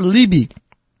Kirot Libi,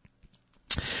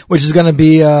 which is going to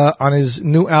be on his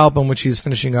new album, which he's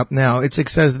finishing up now. Itzik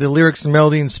says that the lyrics and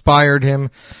melody inspired him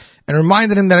and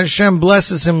reminded him that Hashem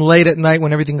blesses him late at night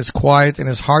when everything is quiet, and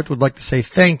his heart would like to say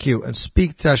thank you and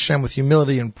speak to Hashem with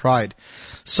humility and pride.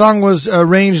 Song was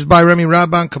arranged by Remy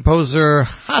Rabban, composer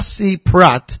Hassi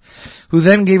Prat, who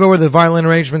then gave over the violin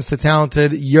arrangements to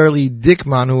talented Yerli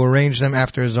Dickman, who arranged them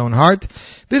after his own heart.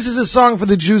 This is a song for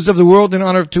the Jews of the world in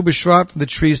honor of Tu B'Shvat, for the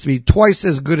trees to be twice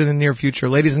as good in the near future.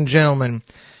 Ladies and gentlemen,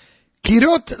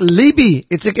 Kirot Libi,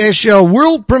 Itzik Eshel,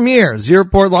 world premiere, Z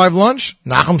Report Live Lunch,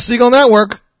 Nachum Segal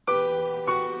Network.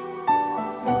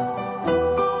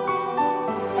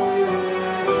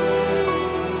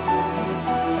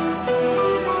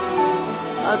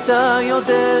 אתה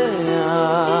יודע,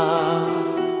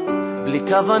 בלי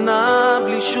כוונה,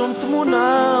 בלי שום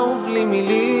תמונה ובלי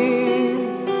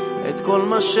מילים, את כל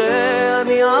מה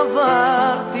שאני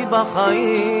עברתי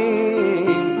בחיים,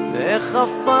 ואיך אף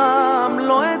פעם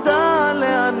לא אדע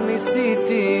לאן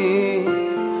ניסיתי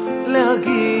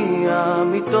להגיע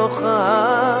מתוך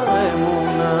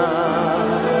האמונה.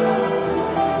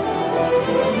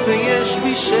 ויש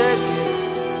בי שקט,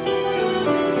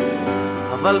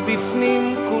 אבל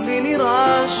בפנים כולי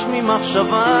נרעש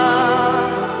ממחשבה,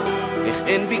 איך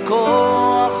אין בי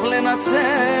כוח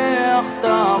לנצח את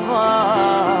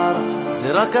העבר.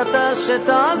 זה רק אתה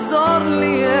שתעזור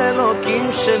לי, אלוקים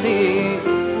שלי,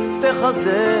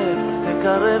 תחזק,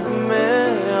 תקרב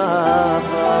מאהבה.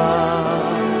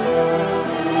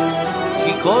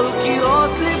 כי כל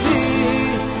קירות ליבי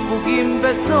ספוגים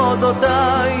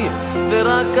בסודותיי,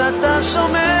 ורק אתה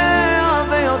שומע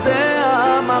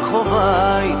ויודע מה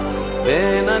חוביי.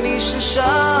 בין אני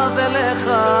ששב אליך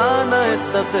אנא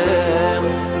אסתתר,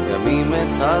 גם אם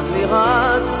אצעד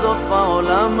לירת סוף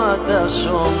העולם אתה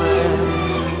שומר.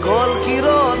 כל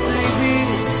קירות ליבי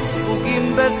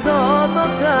ספוגים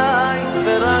בסודותיי,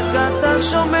 ורק אתה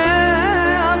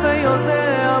שומע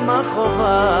ויודע מה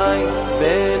חוביי.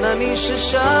 בין אני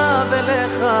ששב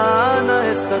אליך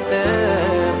אנא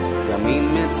אסתתר, גם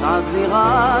אם אצעד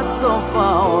לירת סוף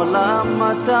העולם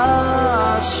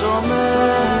אתה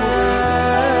שומר.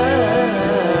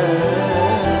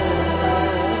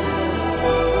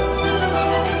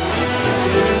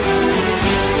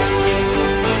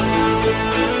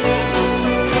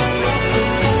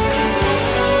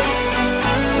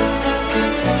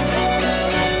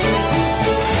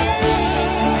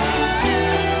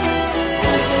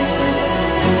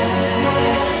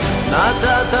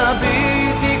 נתת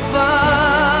בי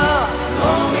תקווה,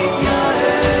 לא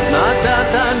מתייאש,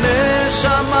 נתת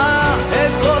נשמה,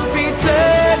 את כל פיצי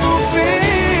גופי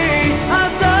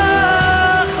אתה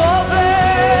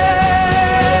חובש.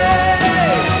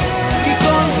 כי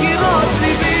כל קירות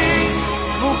ליבי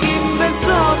ספוגים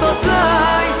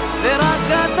בסודותיי, ורק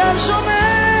אתה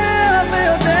שומע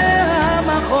ויודע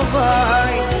מה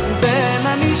חוביי. בין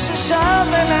אני ששב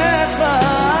אליך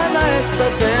אנא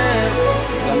אסתתר,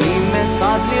 גם אם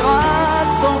אצעד לירת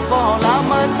סוף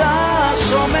העולם אתה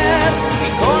שומר. כי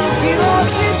כל קירות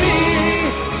ליבי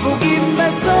ספוגים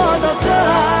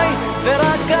בסודותיי,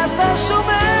 ורק אתה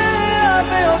שומע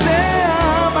ויודע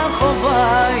מה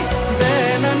חוביי.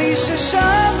 בין אני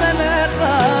ששב אליך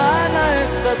אנא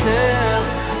אסתתר,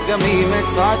 גם אם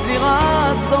אצעד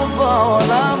לירת סוף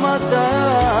העולם אתה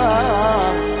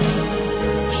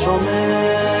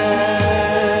שומר.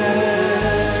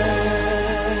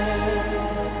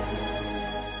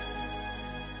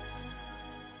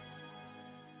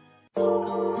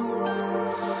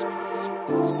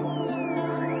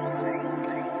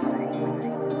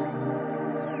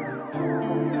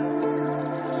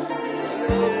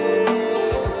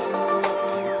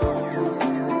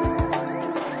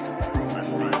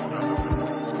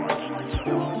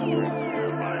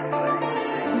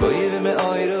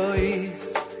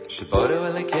 Boru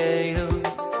elekeinu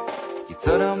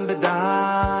Yitzoram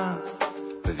bedas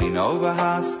Bevino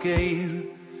bahaskein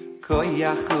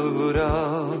Koyachuro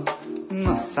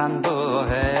Nosan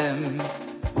bohem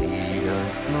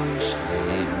Liros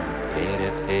noishleim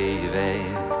Erev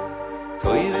teivein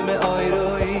Toive me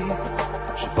oirois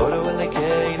Shboru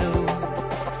elekeinu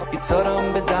Yitzoram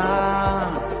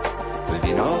bedas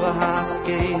Bevino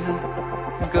bahaskein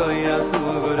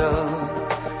Koyachuro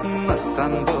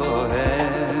Nosan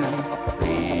bohem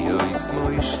Lios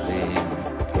loishlim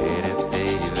Erev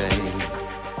teivein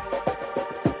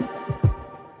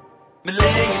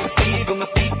Melein siv und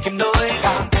mafikim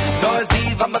noira Noir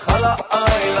ziv am chala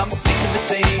oilam Speaking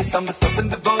some the sauce in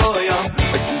the boy,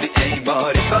 but in the aim,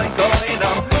 but it's all going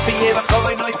on. Be ever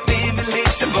going no steam and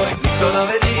leash boy. So love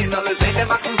it in all the zeh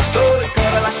makuso,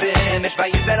 kol la shemesh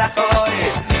vayzer achoy.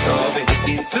 Rove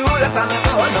in zu das an der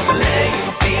Wohn am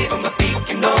Leben, sie vom Pik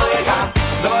noega.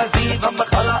 Do aziv am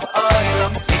khala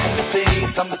oilam, speaking the tea,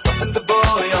 some the sauce in the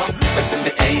boy, but in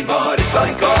the aim, but it's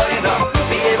all going on.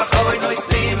 Be ever going no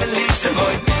steam and leash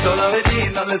boy. So love it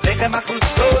in all the zeh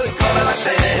makuso, kol la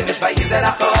shemesh vayzer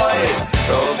achoy.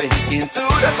 Rove in zu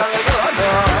das an der Wohn.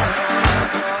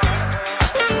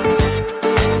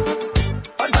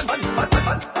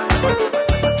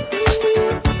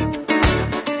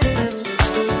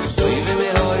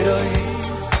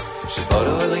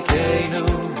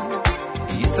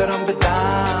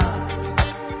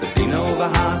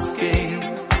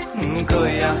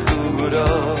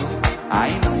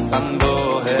 Ein San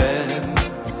Bohem,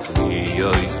 wie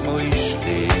euch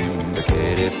moishtim,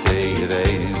 bekeref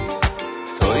teirei.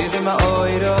 Toiv ma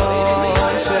oiro,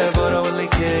 shevoro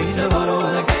lekeinu,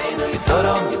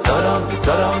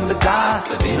 yitzorom bedas,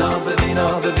 bevino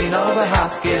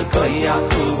behaskel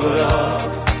koyachuro.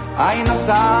 Ein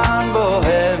San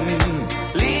Bohem,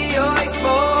 li euch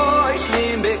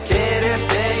moishtim, bekeref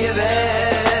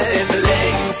teirei.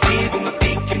 Belegen siv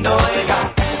mepik noiga.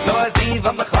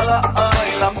 I'm the chala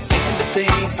oil, I'm speaking the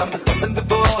tea, some the sauce in the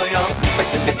boy, I'm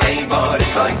in the aim, but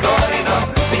it's all going on.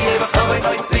 Be able to find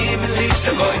no steam and leash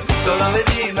a boy. So love it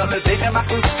in, all the zeh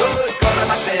makuso, kol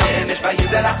la shemesh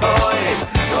vayzer achoy.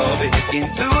 Rove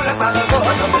into the sun of the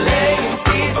lane,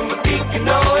 see from the peak, you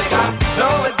know I got no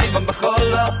even the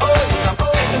chala oil, I'm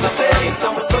speaking the tea,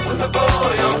 some the sauce in the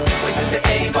boy, I'm in the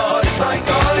aim, but it's all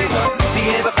going on.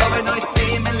 Be able to find no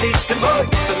steam and leash a boy.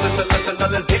 So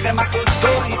the zeh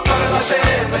makuso.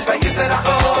 Shemesh vayzer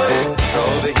achoy,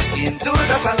 rove into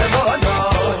the salon.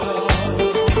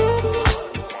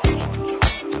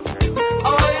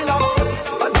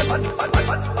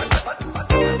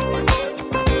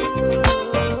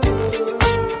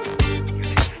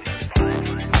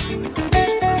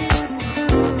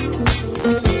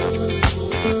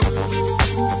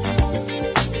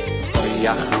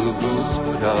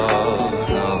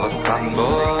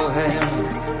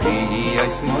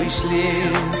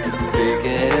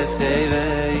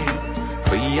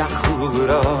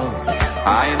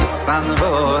 Ein San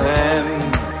Bohem,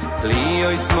 li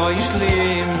ois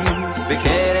moishlim,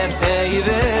 bekeref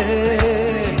teive.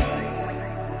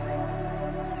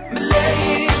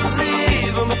 Meleim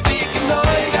ziv, mefik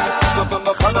noiga,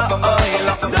 b'chala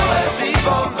oila, no ziv,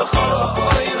 b'chala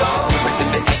oila. Mesim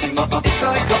be'ima, it's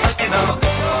all going on.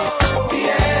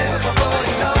 B'yeh,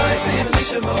 oila, ziv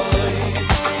nishemoy.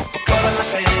 Kol la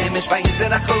shemesh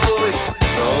vayzer achoy,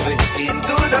 rove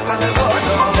into the salon.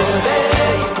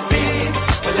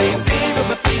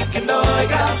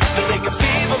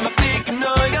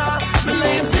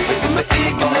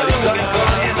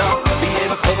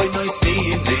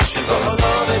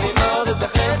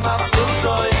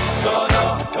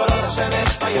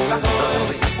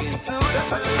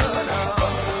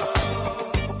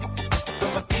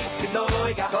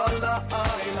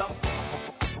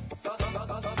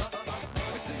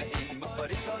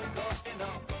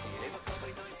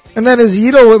 And that is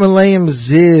Yechiel with Malayim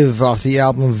Ziv off the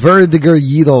album Verdiger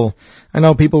Yechiel. I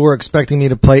know people were expecting me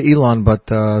to play Elon, but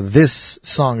this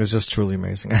song is just truly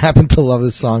amazing. I happen to love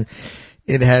this song.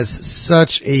 It has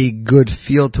such a good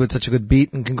feel to it, such a good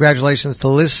beat. And congratulations to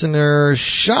listener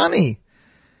Shani.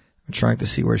 I'm trying to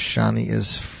see where Shani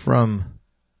is from.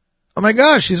 Oh my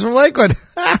gosh, she's from Lakewood.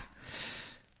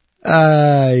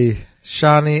 Shani,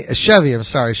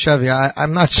 Chevy.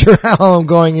 I'm not sure how I'm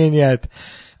going in yet.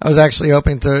 I was actually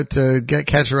hoping to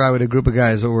catch a ride with a group of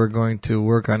guys, but we're going to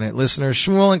work on it. Listener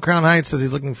Shmuel in Crown Heights says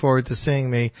he's looking forward to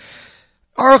seeing me.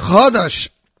 Aruch Chodesh,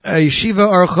 Yeshiva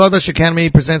Aruch Chodesh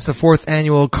Academy presents the 4th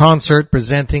annual concert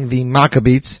presenting the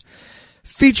Maccabeats,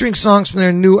 featuring songs from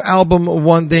their new album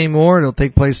One Day More. It'll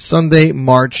take place Sunday,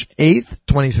 March 8th,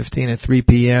 2015 at 3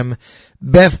 p.m.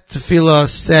 Beth Tefillah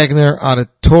Sagner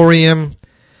Auditorium.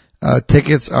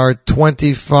 Tickets are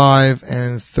 $25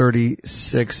 and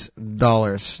 $36.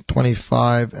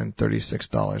 $25 and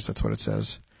 $36. That's what it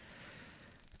says.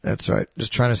 That's right.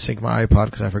 Just trying to sync my iPod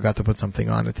because I forgot to put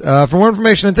something on it. For more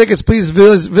information and tickets, please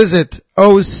visit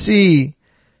OCA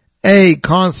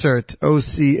Concert,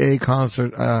 OC Aruch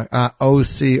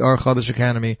Chodesh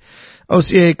Academy,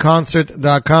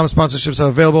 OCAconcert.com. Sponsorships are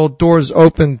available. Doors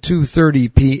open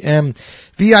 2:30 p.m.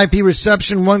 VIP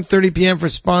reception 1:30 p.m. for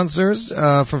sponsors.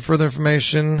 For further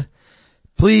information,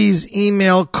 please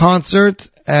email concert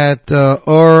at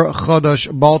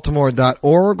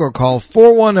orchodeshbaltimore.org or call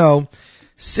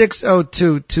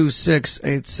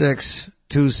 410-602-2686.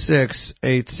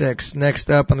 888-266-2686. Next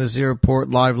up on the Z Report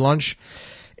Live Lunch,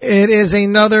 it is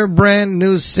another brand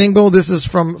new single. This is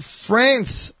from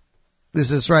France.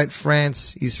 This is right,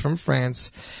 France. He's from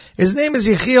France. His name is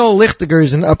Yechiel Lichtiger.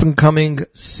 He's an up-and-coming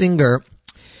singer.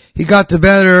 He got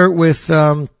together with,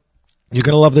 you're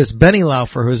gonna love this, Benny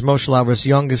Laufer, who's Moshe Laufer's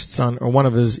youngest son, or one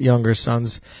of his younger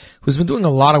sons, who's been doing a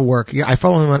lot of work. I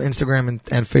follow him on Instagram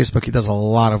and Facebook. He does a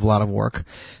lot of work.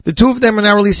 The two of them are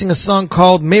now releasing a song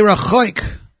called Meirochok.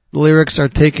 The lyrics are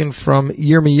taken from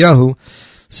Yirmiyahu.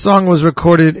 The song was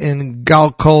recorded in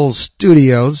Gal Cole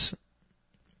Studios.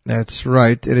 That's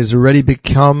right. It has already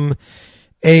become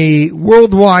a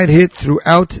worldwide hit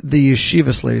throughout the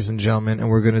yeshivas, ladies and gentlemen, and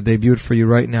we're going to debut it for you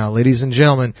right now. Ladies and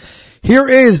gentlemen, here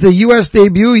is the U.S.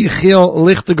 debut, Yechiel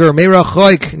Lichtiger,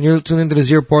 Meirochok, and you're tuned into the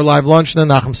Z Report Live Lunch on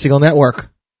the Nachum Segal Network.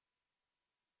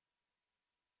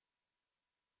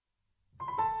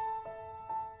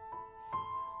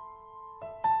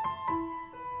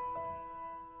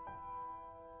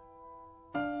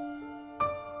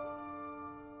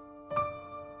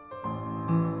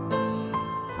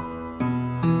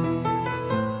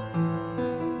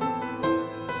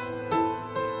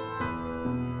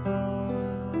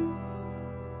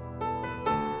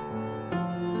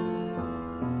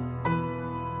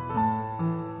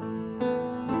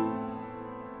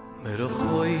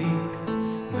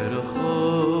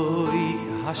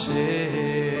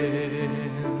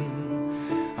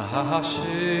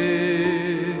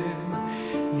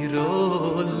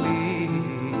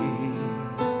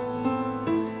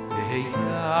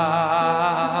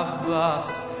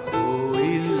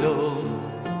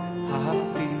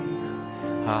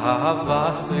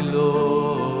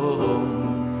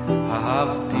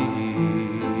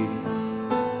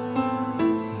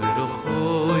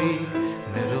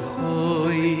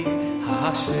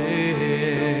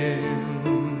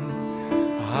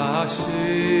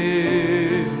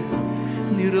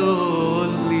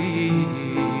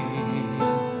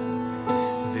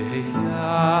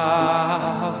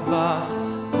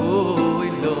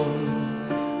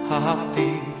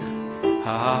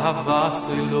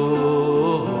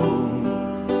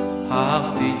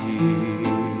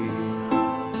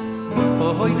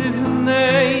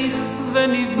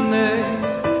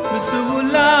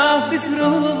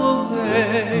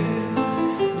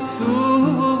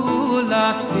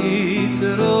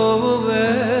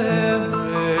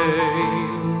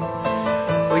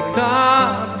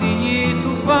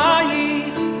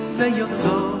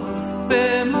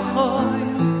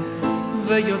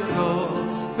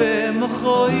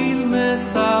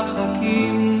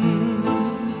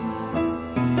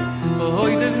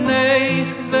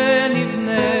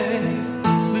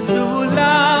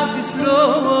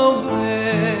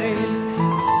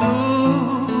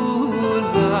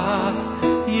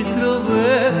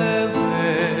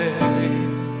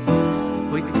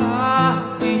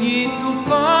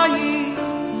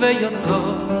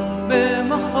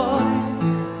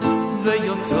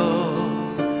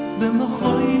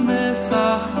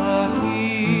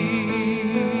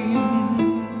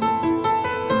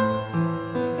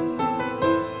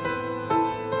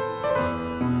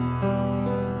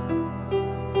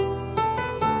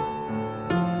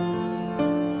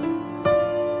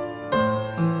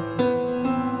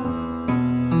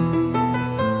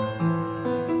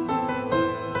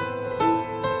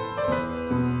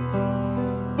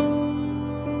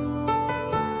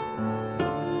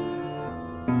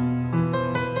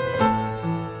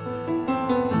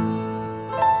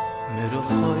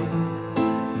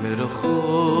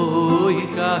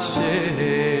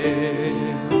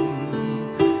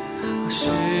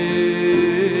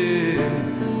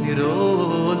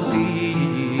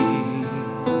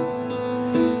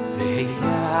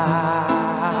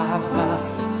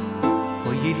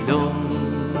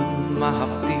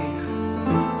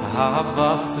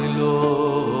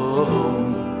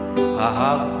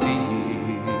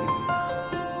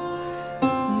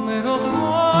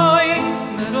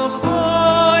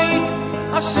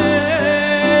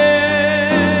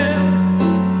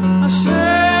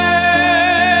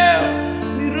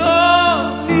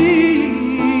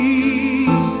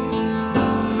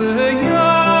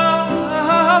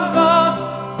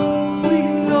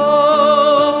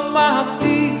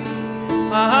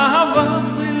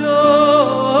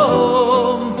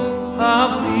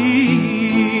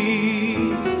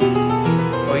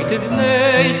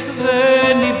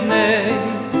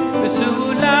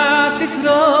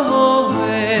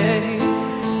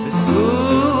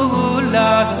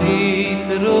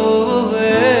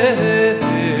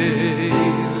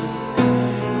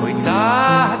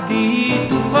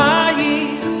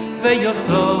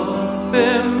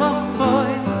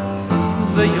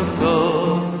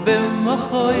 ויוצוס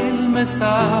במחויל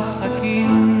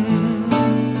משחקים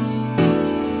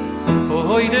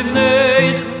אוי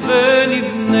לבנייך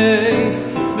ולבנייך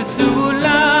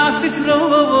בסולס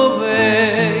ישרוי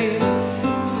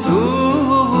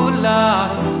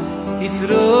בסולס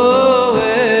ישרוי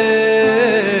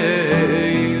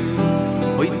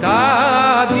אוי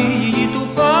תעדי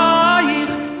תופייך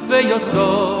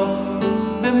ויוצוס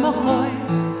במחויל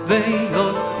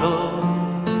ויוצוס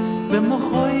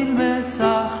במחויל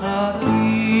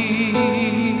משחקים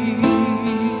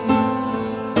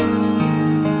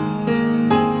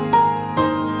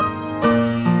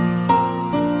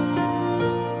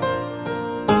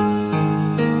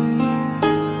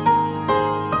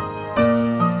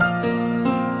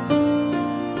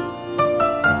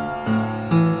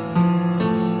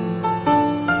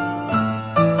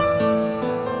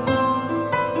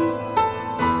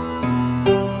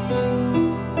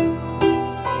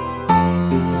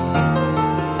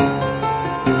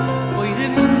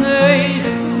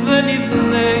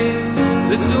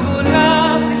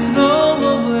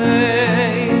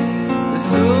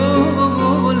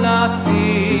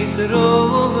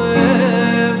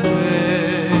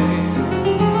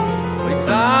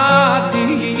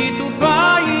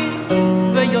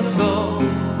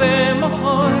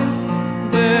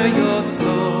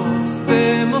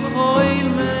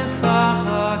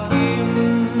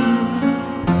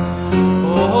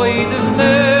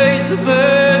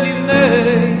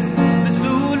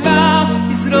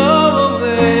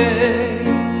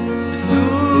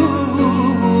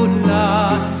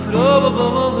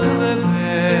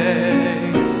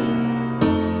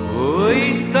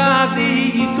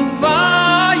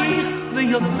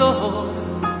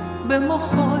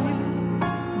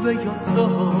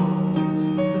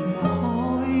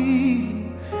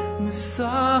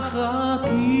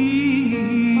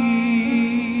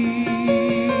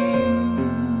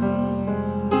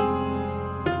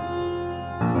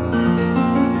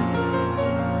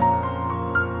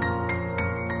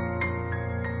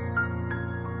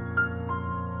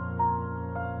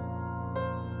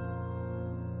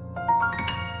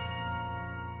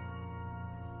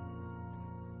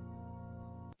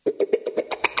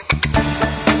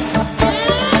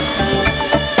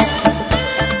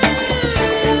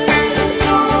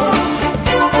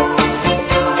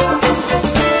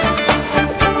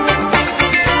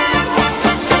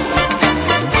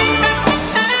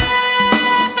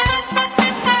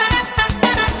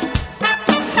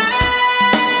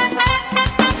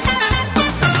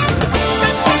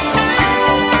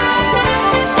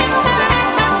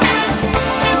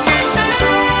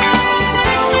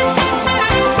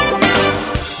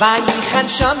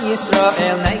Shom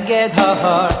Yisrael neged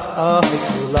hahar Ohi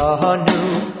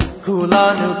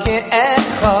kulanu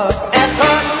ke'echad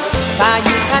echad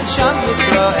Vayichan Shom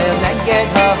Yisrael neged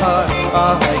hahar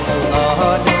Ohi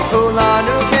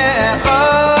kulanu ke'echad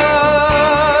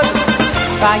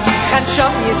Vayichan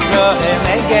Shom Yisrael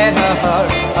neged hahar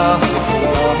Ohi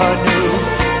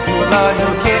kulanu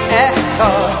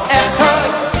ke'echad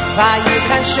echad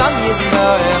Vayichan Shom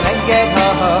Yisrael neged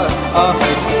hahar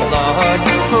Ohi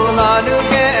kulanu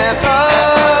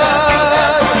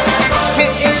ke'echad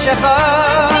Ke'ish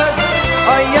echad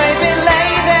Oyoy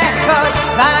b'leib echad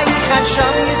Vayichan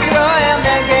Shom Yisrael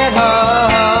neged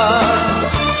hahar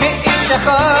Ke'ish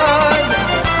echad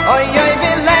Oyoy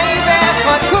b'leib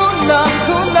echad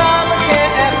Kulam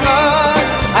ke'echad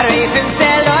Arifim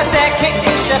zelose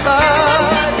ke'ish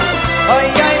echad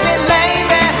Oyoy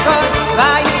b'leib echad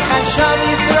Vayichan Shom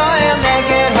Yisrael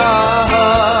neged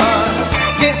hahar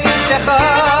Ke'ish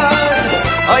echad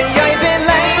Oyoy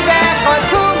b'leib echad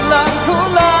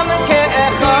Kulam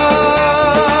ke'echad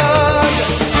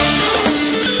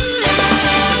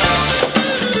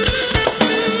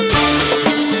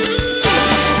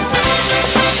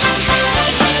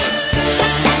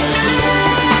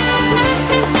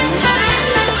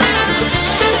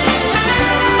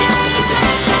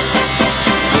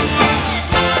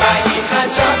Vayichan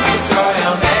Shom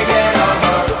Yisrael neged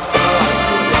hahar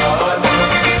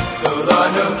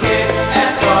Kulanu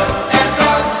ke'echad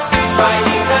echad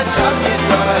Vayichan Shom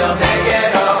Yisrael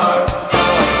neged hahar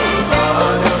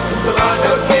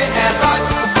Kulanu ke'echad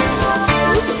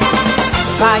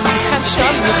Vayichan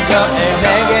Shom Yisrael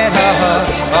neged hahar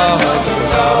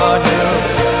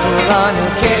Kulanu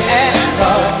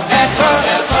ke'echad echad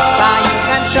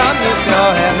Vayichan Shom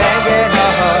Yisrael neged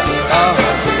hahar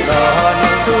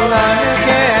Kulanu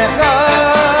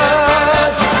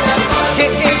ke'echad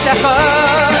Ke'ish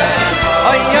echad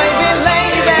Oyoy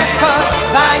b'leib echad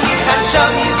Vayichan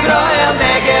Shom Yisrael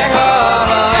neged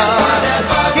hahar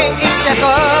Ke'ish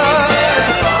echad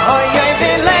Oyoy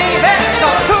b'leib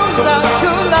echad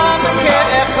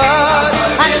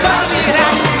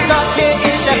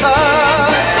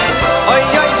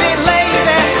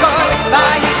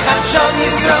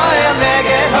Yisrael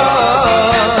neged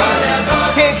hod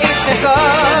Ish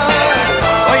echad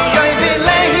Oy oy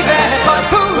v'lei v'echad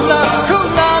Kulam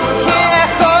kulam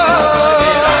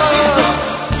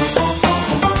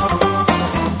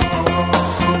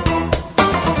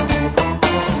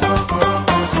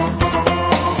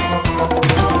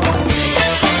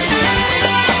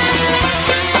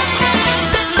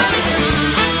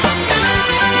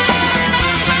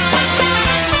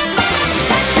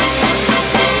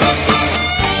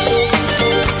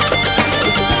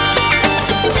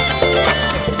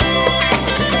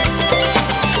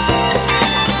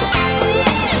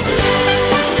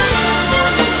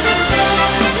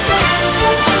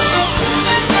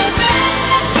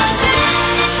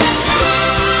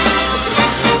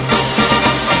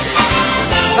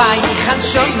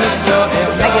Shomer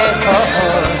Yisrael neged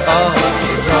hod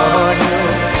Zonu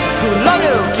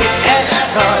kulanu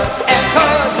ki'echad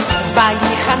echad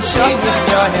Vayichan Shomer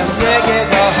Yisrael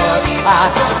neged hod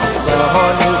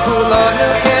Zonu kulanu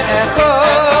ki'echad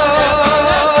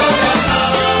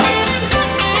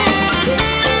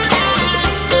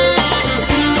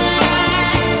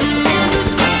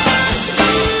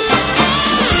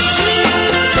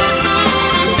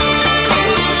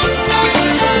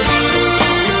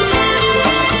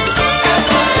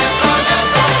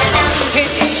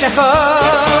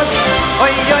Echad,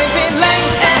 oy oy v'lei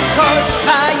echad,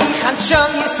 vayichan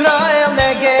Shomer Yisrael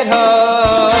neged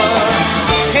hod.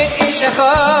 Ish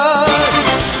echad,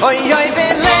 oy oy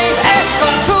v'lei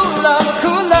echad, kulam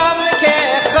kulam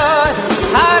ke'echad.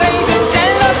 Harei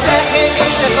zelo zeh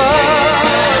ish echad,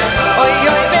 oy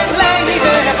oy v'lei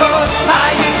echad,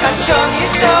 vayichan Shomer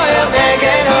Yisrael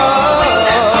neged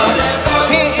hod.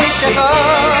 Ish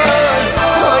echad,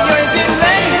 oy oy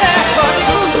v'lei echad,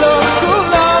 kulam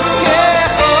kulam.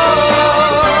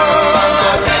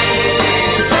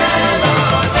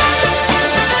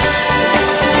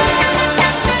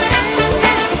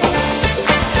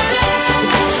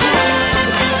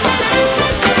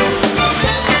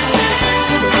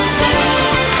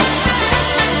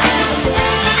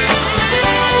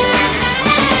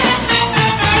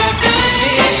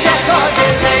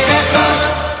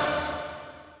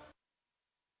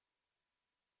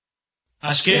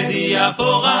 השקדיה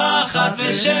פורחת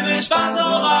ושמש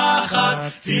בזורחת,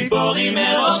 ציפורים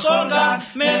מראש כל גג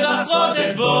מבשרות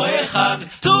את בואי חג.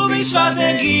 ט"ו בשבט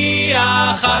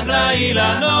הגיע חג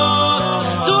לאילנות,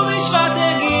 ט"ו בשבט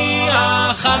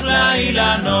הגיע חג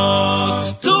לאילנות,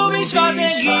 ט"ו בשבט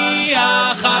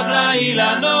הגיע חג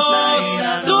לאילנות,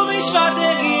 ט"ו בשבט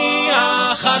הגיע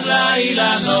חג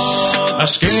לאילנות.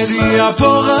 השקדיה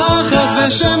פורחת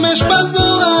ושמש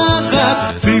בזורחת,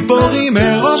 ציפורים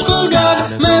מראש כל גג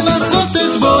מבשרות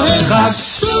את בואי חג.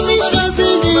 ט"ו בשבט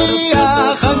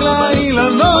הגיע חג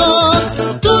לאילנות,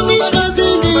 ט"ו בשבט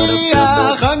הגיע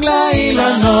חג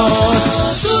לאילנות,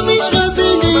 ט"ו בשבט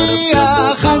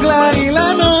הגיע חג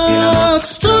לאילנות,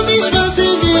 ט"ו בשבט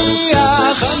הגיע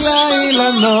חג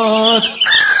לאילנות.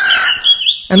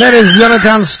 And that is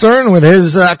Yonatan Stern with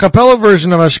his a cappella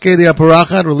version of Ashkedia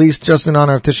Parachat, released just in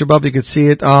honor of Tisha B'Av. You can see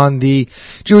it on the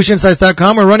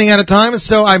JewishInsights.com. We're running out of time,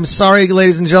 so I'm sorry,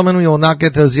 ladies and gentlemen, we will not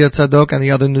get to Uziya Tzadok and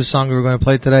the other new song we were going to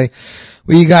play today.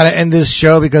 We got to end this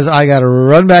show because I got to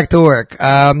run back to work.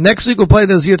 Next week we'll play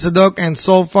the Uziya Tzadok and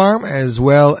Soulfarm, as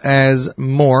well as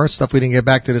more stuff we didn't get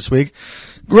back to this week.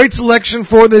 Great selection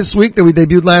for this week that we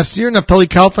debuted last year. Naftali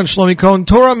Kalfan, Shlomi Cohen,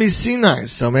 Torah Misinai.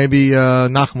 So maybe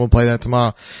Nachum will play that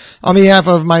tomorrow. On behalf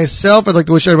of myself, I'd like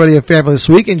to wish everybody a fabulous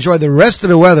week. Enjoy the rest of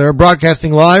the weather.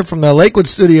 Broadcasting live from the Lakewood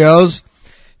studios,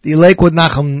 the Lakewood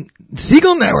Nachum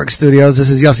Siegel Network studios. This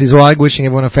is Yossi Zweig wishing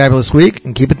everyone a fabulous week.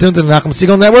 And keep it tuned to the Nachum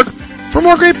Siegel Network for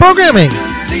more great programming.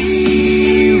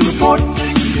 Report.